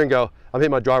week later and go, I'm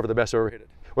hitting my driver the best I've ever hit it.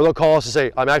 Or they'll call us and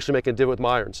say, I'm actually making a divot with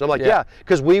my irons. And I'm like, yeah,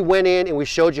 because we went in and we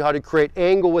showed you how to create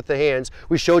angle with the hands.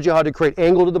 We showed you how to create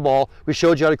angle to the ball. We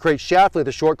showed you how to create shaft length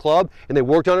with a short club, and they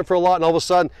worked on it for a lot, and all of a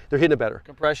sudden, they're hitting it better.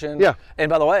 Compression. Yeah. And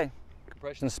by the way,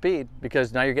 compression is speed,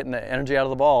 because now you're getting the energy out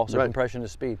of the ball, so compression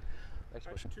is speed. Next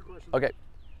question. 2 questions. Okay.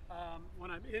 When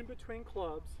I'm in between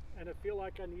clubs and I feel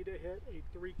like I need to hit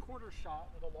a 3/4 shot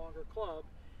with a longer club,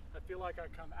 I feel like I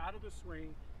come out of the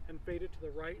swing and fade it to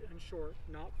the right and short,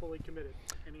 not fully committed.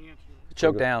 Any answer?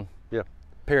 Choke down. Yeah.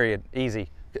 Period. Easy.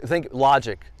 Think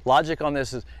logic. Logic on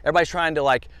this is everybody's trying to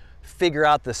like figure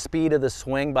out the speed of the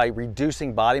swing by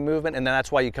reducing body movement, and then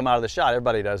that's why you come out of the shot.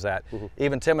 Everybody does that.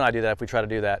 Even Tim and I do that if we try to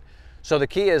do that. So the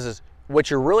key is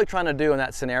what you're really trying to do in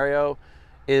that scenario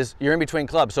is you're in between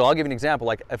clubs. So I'll give you an example.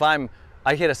 Like if I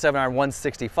hit a 7-iron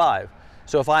 165.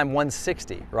 So if I'm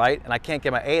 160, right, and I can't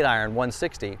get my 8-iron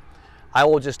 160, I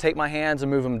will just take my hands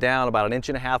and move them down about 1.5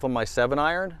 inches on my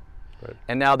 7-iron,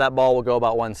 and now that ball will go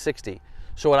about 160.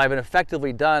 So what I've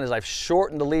effectively done is I've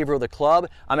shortened the lever of the club.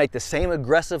 I make the same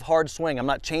aggressive hard swing. I'm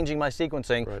not changing my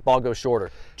sequencing. Ball goes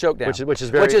shorter. Choke down. Which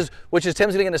is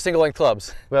Tim's getting into single length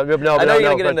clubs. Well, no, I know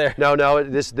you're gonna get in there. No,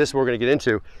 this we're gonna get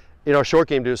into. In our short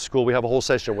game school, we have a whole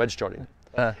session of wedge starting.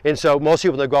 And so most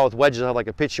people that go out with wedges have like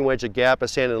a pitching wedge, a gap, a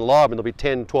sand, and a lob, and there'll be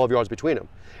 10, 12 yards between them.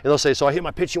 And they'll say, so I hit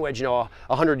my pitching wedge,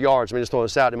 100 yards, I'm just throwing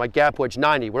this out, and my gap wedge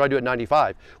 90, what do I do at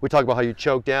 95? We talk about how you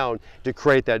choke down to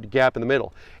create that gap in the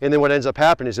middle. And then what ends up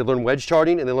happening is they learn wedge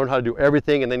charting, and they learn how to do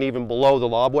everything, and then even below the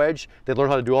lob wedge, they learn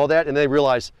how to do all that, and they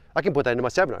realize, I can put that into my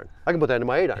 7-iron. I can put that into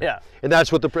my 8-iron. Yeah. And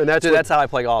that's what that's how I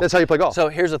play golf. That's how you play golf. So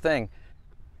here's the thing.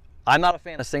 I'm not a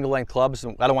fan of single length clubs.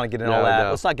 I don't want to get into all that.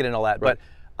 Let's not get into all that. But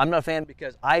I'm not a fan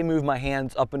because I move my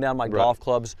hands up and down my golf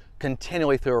clubs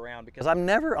continually through a round because I'm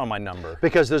never on my number.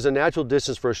 Because there's a natural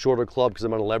distance for a shorter club because of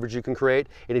the amount of leverage you can create.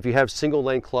 And if you have single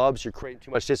lane clubs, you're creating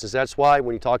too much distance. That's why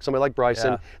when you talk to somebody like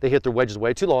Bryson, they hit their wedges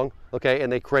way too long, okay?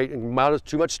 And they create an amount of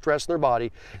too much stress in their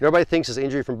body. And everybody thinks his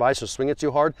injury from Bryson was swinging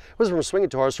too hard. It wasn't from swinging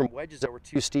too hard, it was from wedges that were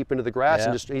too steep into the grass.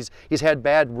 And just he's had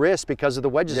bad wrists because of the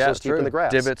wedges so steep in the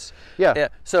grass. Divots. Yeah.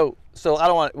 So I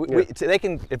don't want, they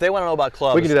can, if they want to know about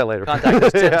clubs, we can do that later. Contact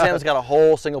us. Tim's got a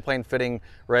whole single plane fitting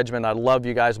regimen. I love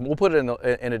you guys. We'll put it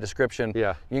in a description.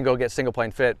 Yeah. You can go get single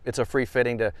plane fit. It's a free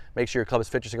fitting to make sure your club is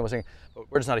fit your single plane.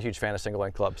 We're just not a huge fan of single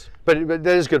plane clubs. But that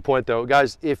is a good point though.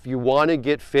 Guys, if you want to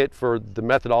get fit for the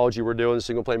methodology we're doing, the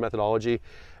single plane methodology,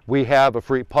 we have a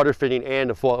free putter fitting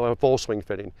and a full swing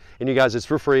fitting. And you guys, it's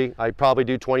for free. I probably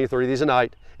do 20 or 30 of these a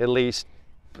night at least.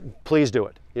 Please do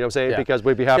it. You know what I'm saying? Because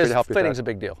we'd be happy to help you. Fitting's a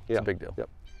big deal. It's a big deal. Yep.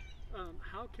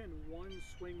 How can one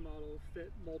swing model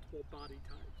fit multiple body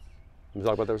types? Can you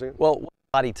talk about that for a second? Well,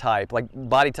 body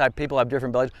type, people have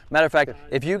different bellies. Matter of fact,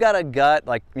 if you got a gut,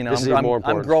 like, you know,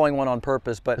 I'm growing one on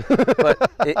purpose, but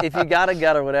if you got a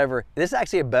gut or whatever, this is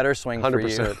actually a better swing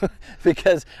 100%. For you.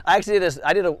 Because I actually did this,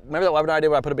 remember that webinar I did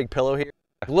where I put a big pillow here?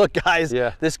 Look guys,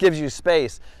 this gives you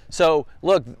space. So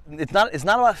look, it's not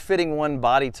about fitting one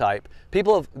body type.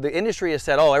 The industry has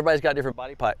said, oh, everybody's got different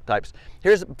body types.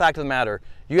 Here's the fact of the matter.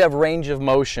 You have range of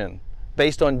motion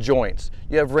based on joints.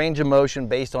 You have range of motion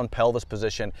based on pelvis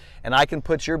position. And I can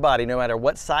put your body, no matter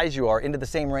what size you are, into the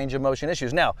same range of motion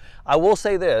issues. Now, I will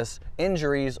say this,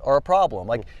 injuries are a problem.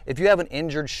 Like if you have an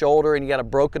injured shoulder and you got a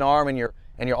broken arm and your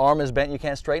arm is bent and you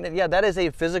can't straighten it, that is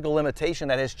a physical limitation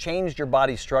that has changed your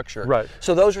body structure. Right.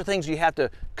 So those are things you have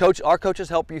to coach. Our coaches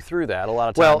help you through that a lot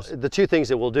of times. Well, the two things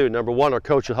that we'll do, number one, our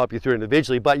coach will help you through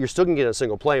individually, but you're still going to get a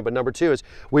single plane. But number two is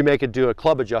we make it do a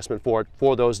club adjustment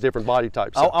for those different body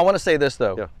types. So, I want to say this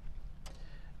though.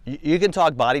 You can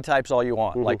talk body types all you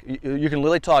want. Like you can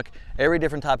literally talk every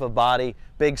different type of body,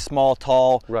 big, small,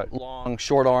 tall, long,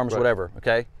 short arms, whatever,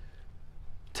 okay?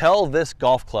 Tell this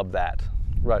golf club that.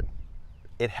 Right.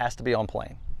 It has to be on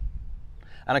plane.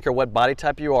 I don't care what body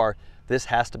type you are, this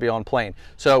has to be on plane.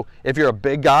 So if you're a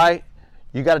big guy,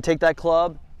 you got to take that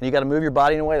club and you got to move your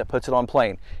body in a way that puts it on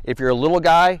plane. If you're a little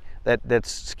guy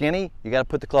that's skinny, you got to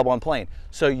put the club on plane.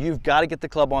 So you've got to get the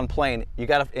club on plane. You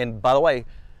got to, and by the way,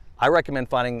 I recommend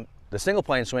finding the single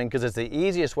plane swing because it's the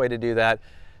easiest way to do that.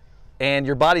 And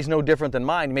your body's no different than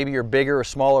mine. Maybe you're bigger or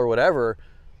smaller or whatever,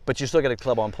 but you still get a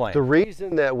club on plane. The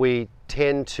reason that we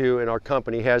tend to, and our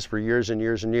company has for years and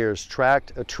years and years,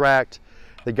 attract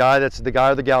the guy or the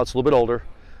gal that's a little bit older,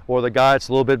 or the guy that's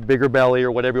a little bit bigger belly,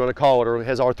 or whatever you want to call it, or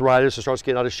has arthritis or starts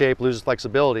getting out of shape, loses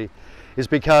flexibility, is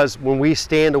because when we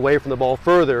stand away from the ball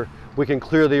further, we can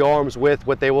clear the arms with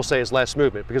what they will say is less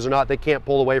movement, because they can't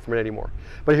pull away from it anymore.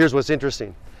 But here's what's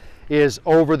interesting, is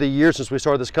over the years since we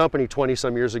started this company 20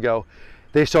 some years ago,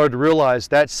 they started to realize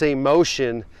that same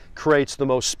motion creates the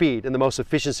most speed and the most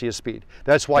efficiency of speed.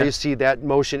 That's why you see that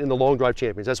motion in the long drive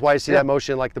champions. That's why you see that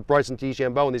motion like the Bryson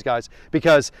DeChambeau and these guys,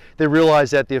 because they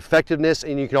realize that the effectiveness,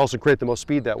 and you can also create the most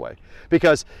speed that way.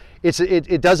 Because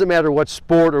it doesn't matter what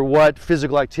sport or what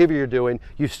physical activity you're doing,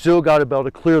 you've still got to be able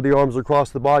to clear the arms across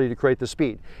the body to create the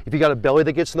speed. If you got a belly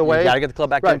that gets in the way, you got to get the club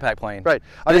back to impact plane. Right.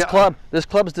 This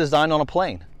club's designed on a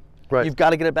plane. Right. You've got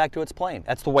to get it back to its plane.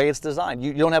 That's the way it's designed.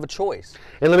 You don't have a choice.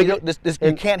 And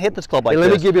you can't hit this club like this.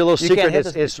 Let me give you a little secret.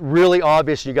 It's really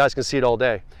obvious. You guys can see it all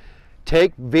day.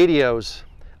 Take videos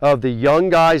of the young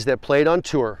guys that played on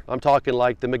tour. I'm talking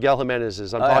like the Miguel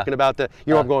Jimenez's. I'm talking about you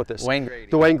know where I'm going with this. Wayne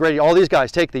Grady. The Wayne Grady. All these guys.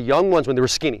 Take the young ones when they were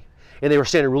skinny, and they were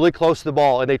standing really close to the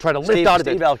ball, and they try to lift out of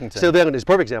it. Steve Elkington. Steve Elkington is a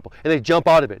perfect example. And they jump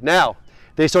out of it. Now,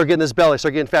 they start getting this belly, they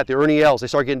start getting fat, the Ernie L's, they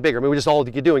start getting bigger. I mean, we just all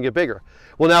you do and get bigger.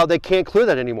 Well, now they can't clear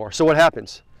that anymore. So what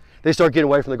happens? They start getting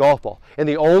away from the golf ball. And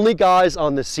the only guys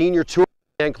on the senior tour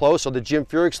stand close are the Jim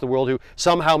Furyk's of the world who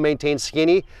somehow maintain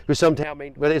skinny, who somehow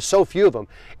maintain, well, there's so few of them.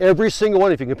 Every single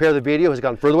one, if you compare the video, has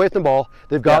gotten further away from the ball,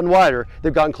 they've gotten wider,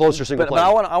 they've gotten closer single plane.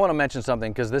 But I want to mention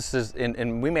something, because this is,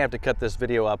 and we may have to cut this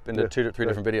video up into two to three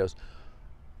different videos.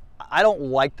 I don't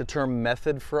like the term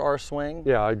method for our swing.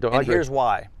 Yeah, I don't. And here's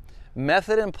why.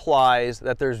 Method implies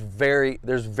that there's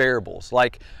variables,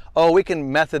 like, oh, we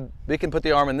can put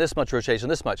the arm in this much rotation,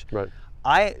 this much.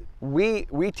 Right.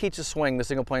 We teach a swing, the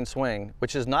single plane swing,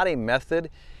 which is not a method,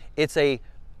 it's a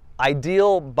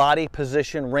ideal body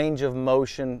position, range of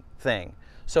motion thing.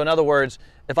 So in other words,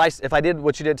 if I did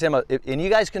what you did, Tim, and you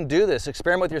guys can do this,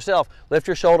 experiment with yourself, lift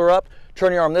your shoulder up,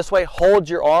 turn your arm this way, hold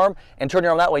your arm, and turn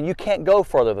your arm that way. You can't go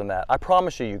further than that. I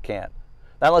promise you can't.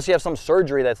 Not unless you have some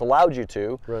surgery that's allowed you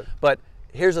to. Right. But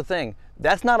here's the thing,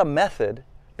 that's not a method,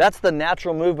 That's the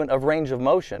natural movement of range of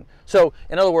motion. So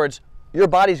in other words, your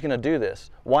body's going to do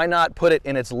this. Why not put it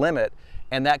in its limit?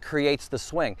 And that creates the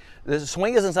swing. The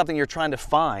swing isn't something you're trying to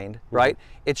find, right?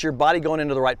 It's your body going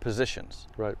into the right positions.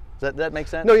 Right. Does that make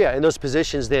sense? No, yeah, and those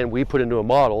positions then we put into a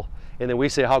model, and then we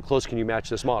say, how close can you match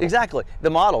this model? Exactly, the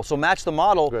model. So match the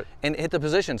model Right. and hit the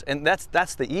positions, and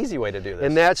that's the easy way to do this.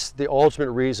 And that's the ultimate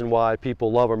reason why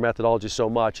people love our methodology so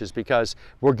much, is because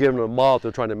we're giving them a model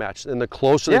they're trying to match. And the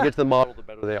closer they get to the model, the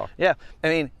better they are. Yeah, I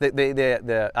mean,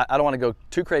 I don't want to go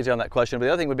too crazy on that question, but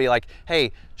the other thing would be like,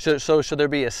 hey, should there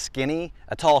be a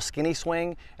tall skinny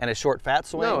swing and a short fat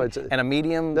swing, No, and a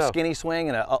medium skinny swing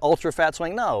and an ultra fat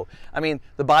swing? No, I mean,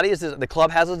 the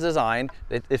club has a design,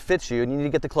 it fits you, and you need to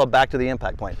get the club back to the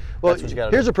impact point. Well, that's what you got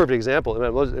to do. here's a perfect example.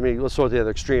 Let's throw it to the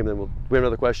other extreme, then we have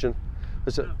another question.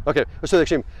 Okay, let's do the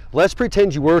extreme. Let's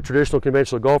pretend you were a traditional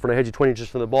conventional golfer and I had you 20 inches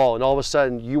from the ball, and all of a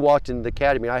sudden you walked into the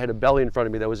academy and I had a belly in front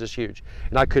of me that was this huge,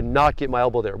 and I could not get my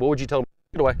elbow there. What would you tell me?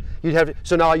 away. You'd have to,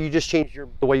 so now you just changed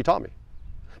the way you taught me.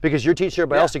 Because you're teaching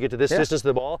everybody else to get to this distance of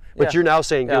the ball, but you're now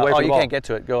saying get away from the ball. Oh, you can't get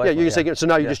to it. Go away. Yeah, you're saying so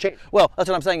now you just changed. Well, that's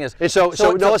what I'm saying is. And so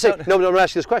let's say no, I'm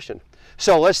asking this question.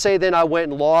 So let's say then I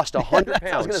went and lost 100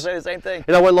 pounds. I was going to say the same thing.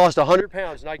 And I went and lost 100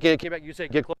 pounds, and I came back. You say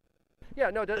get close.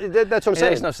 Yeah, no, that's what I'm saying.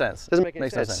 It makes no sense. Doesn't make any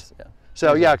sense. sense. No sense. Yeah.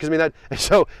 So yeah, because I mean that.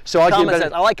 So common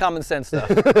sense. I like common sense stuff.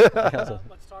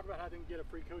 Let's talk about how to get a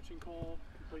free coaching call.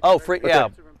 Oh, free. Yeah,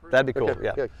 that'd be cool. Okay,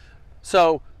 yeah. okay.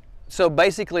 So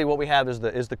basically, what we have is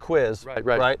the quiz,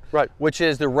 right, which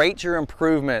is the rate your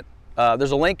improvement.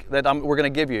 There's a link that we're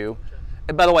going to give you.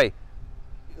 And by the way,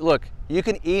 look, you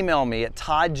can email me at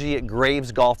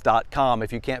toddg@gravesgolf.com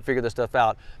if you can't figure this stuff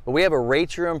out. But we have a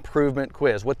rate your improvement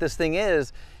quiz. What this thing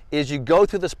is you go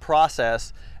through this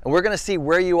process, and we're going to see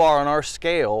where you are on our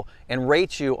scale and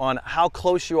rate you on how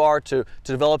close you are to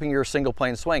developing your single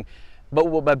plane swing.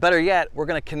 But better yet, we're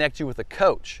going to connect you with a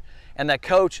coach, and that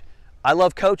coach. I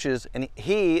love coaches, and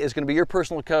he is going to be your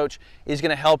personal coach. He's going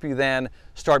to help you then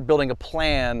start building a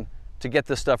plan to get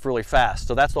this stuff really fast.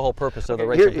 So that's the whole purpose of the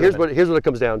race. Here's what it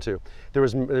comes down to.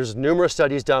 There's numerous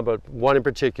studies done, but one in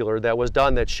particular that was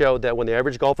done that showed that when the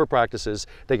average golfer practices,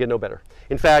 they get no better.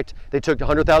 In fact, they took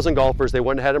 100,000 golfers, they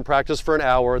went and had them practice for an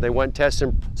hour, they went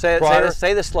testing say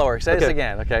this slower. Say this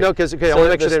again, okay? No, because I want to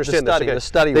make sure they understand this. Okay. The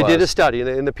study they did a study,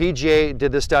 and the PGA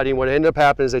did this study, and what ended up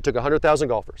happening is they took 100,000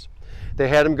 golfers. They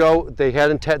had them go. They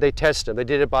tested them. They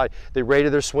did it they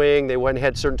rated their swing. They went and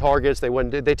had certain targets. They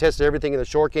tested everything in the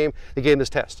short game. They gave them this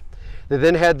test. They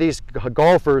then had these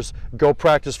golfers go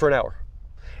practice for an hour.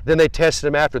 Then they tested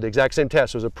them after the exact same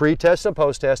test. It was a pre-test and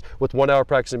post-test with 1 hour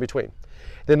practice in between.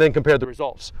 Then compared the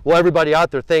results. Well, everybody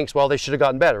out there thinks, well, they should have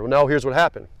gotten better. Well, no, here's what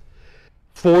happened.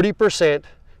 40%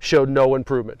 showed no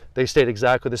improvement. They stayed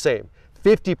exactly the same.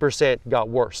 50% got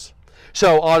worse.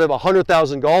 So out of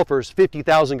 100,000 golfers,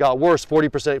 50,000 got worse,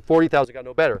 40,000 got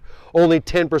no better. Only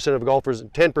 10% of golfers,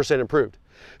 10% improved.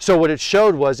 So what it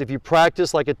showed was if you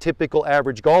practice like a typical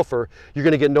average golfer, you're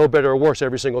going to get no better or worse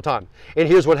every single time. And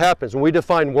here's what happens. When we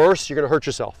define worse, you're going to hurt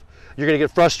yourself. You're going to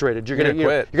get frustrated. You're going to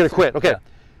quit. You're going to quit. Okay. Yeah.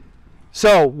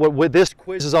 So what this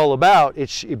quiz is all about,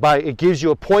 it gives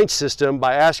you a point system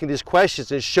by asking these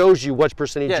questions. It shows you what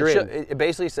percentage you're in. It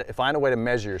basically says, find a way to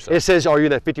measure yourself. It says, are you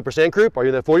in that 50% group? Are you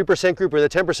in that 40% group? Or in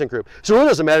that 10% group? So it really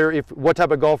doesn't matter what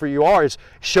type of golfer you are. It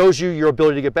shows you your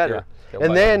ability to get better. Yeah.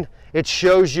 And then it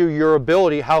shows you your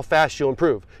ability, how fast you'll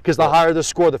improve. Because the higher the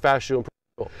score, the faster you'll improve.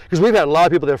 Because we've had a lot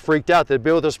of people that have freaked out that have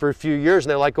been with us for a few years and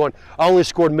they're like going, I only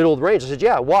scored middle of the range. I said,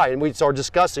 yeah, why? And we started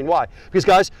discussing why. Because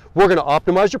guys, we're going to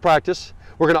optimize your practice.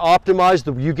 We're going to optimize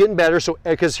you getting better. So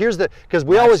because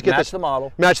we always get match the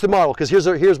model. Match the model. Because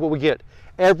here's what we get.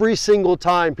 Every single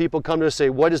time people come to us and say,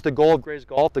 what is the goal of Graves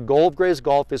Golf? The goal of Graves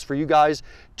Golf is for you guys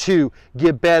to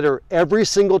get better every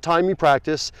single time you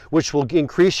practice, which will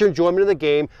increase your enjoyment of the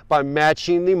game by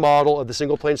matching the model of the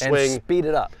single plane swing. And speed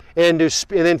it up. And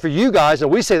then for you guys,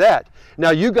 and we say that,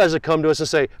 now you guys have come to us and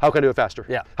say, how can I do it faster?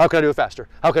 Yeah. How can I do it faster?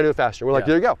 How can I do it faster? We're like,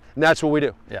 there you go. And that's what we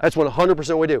do. Yeah. That's 100%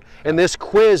 what we do. And this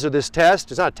quiz or this test,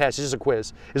 it's not a test, it's just a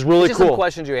quiz, is really just cool. Some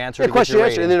questions you answer. Yeah, questions you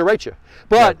answer, and then it rates you.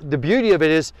 But the beauty of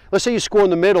it is, let's say you score in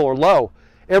the middle or low.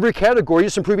 Every category, you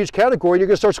just improve each category, and you're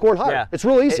going to start scoring higher. Yeah. It's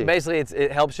really easy. Basically,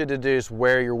 it helps you deduce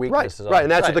where your weaknesses are. Right,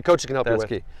 and that's what the coaches can help you with.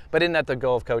 That's key. But isn't that the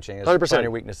goal of coaching? Is 100%. find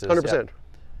your weaknesses. 100%. Yeah.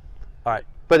 All right.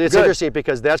 But it's interesting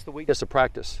because that's the weakness of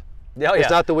practice. Yeah, it's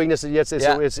not the weakness. It's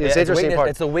interesting part.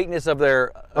 It's the weakness of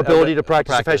their ability to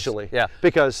practice efficiently. Yeah,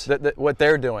 because what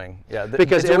they're doing. Yeah,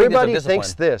 because everybody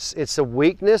thinks this. It's a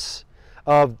weakness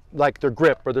of like their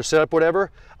grip or their setup,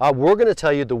 whatever. We're going to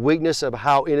tell you the weakness of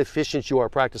how inefficient you are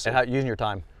practicing. And how using your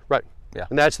time. Right. Yeah.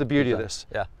 And that's the beauty of this.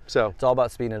 Yeah. So it's all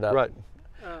about speeding it up. Right.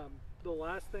 the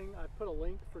last thing, I put a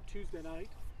link for Tuesday night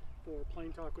for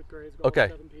Plane Talk with Graves. Okay.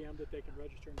 At 7 p.m. that they can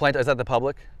register. Plane, is that the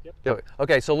public? Yep.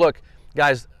 Okay, so look,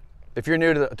 guys, if you're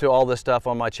new to all this stuff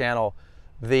on my channel,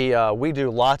 we do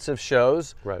lots of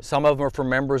shows. Right. Some of them are for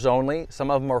members only.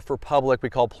 Some of them are for public. We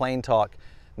call Plane Talk.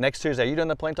 Next Tuesday, are you doing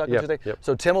the Plane Talk on Tuesday? Yep.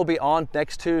 So Tim will be on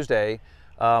next Tuesday.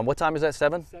 What time is that,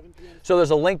 7? 7 p.m. So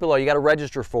there's a link below. You got to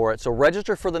register for it. So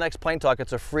register for the next Plane Talk.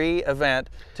 It's a free event.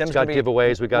 Tim's got gonna be,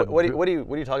 giveaways. We got. What are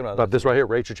you talking about? This right here,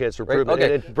 rate your chance for improvement.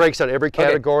 Okay. And it breaks down every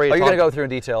category. Okay. Oh, you're going to go through in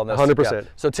detail on this? 100%. Yeah.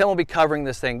 So Tim will be covering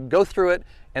this thing. Go through it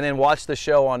and then watch the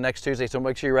show on next Tuesday. So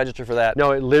make sure you register for that.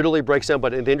 No, it literally breaks down.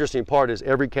 But the interesting part is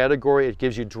every category, it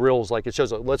gives you drills. Like it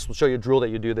shows, let's show you a drill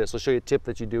that you do this. Let's show you a tip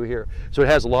that you do here. So it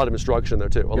has a lot of instruction there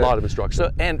too. A lot of instruction.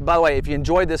 So, and by the way, if you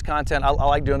enjoyed this content, I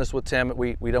like doing this with Tim.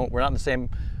 We're not in the same.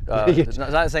 It's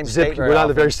not the same state. We're not in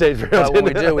the very state. But when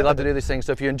we do, we love to do these things.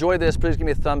 So if you enjoy this, please give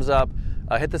me a thumbs up.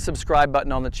 Hit the subscribe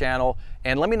button on the channel,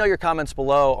 and let me know your comments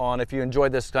below on if you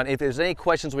enjoyed this. If there's any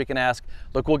questions we can ask,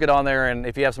 look, we'll get on there, and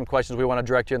if you have some questions, we want to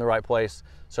direct you in the right place.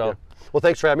 So, yeah. Well,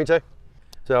 thanks for having me today.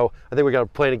 So I think we got to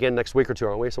play it again next week or two,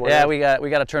 aren't we? Yeah, we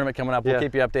got a tournament coming up. We'll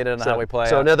keep you updated on how we play.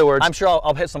 So in other words, I'm sure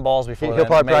I'll hit some balls before. He'll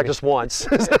probably practice once, so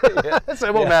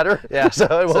it won't matter. Yeah.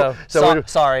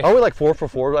 Sorry. Are we like 4 for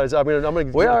 4? I mean, I'm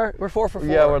gonna. We're 4 for 4.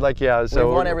 Yeah, we're like So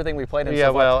we won everything we played in. Yeah,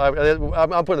 so far.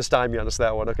 well, I'm putting a stymie on us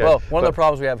that one. Okay. Well, one of the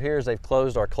problems we have here is they've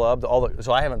closed our club.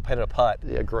 So I haven't played a putt.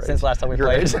 Yeah, great. Since last time we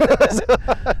played.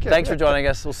 Okay. Thanks for joining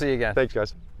us. We'll see you again. Thanks,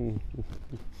 guys.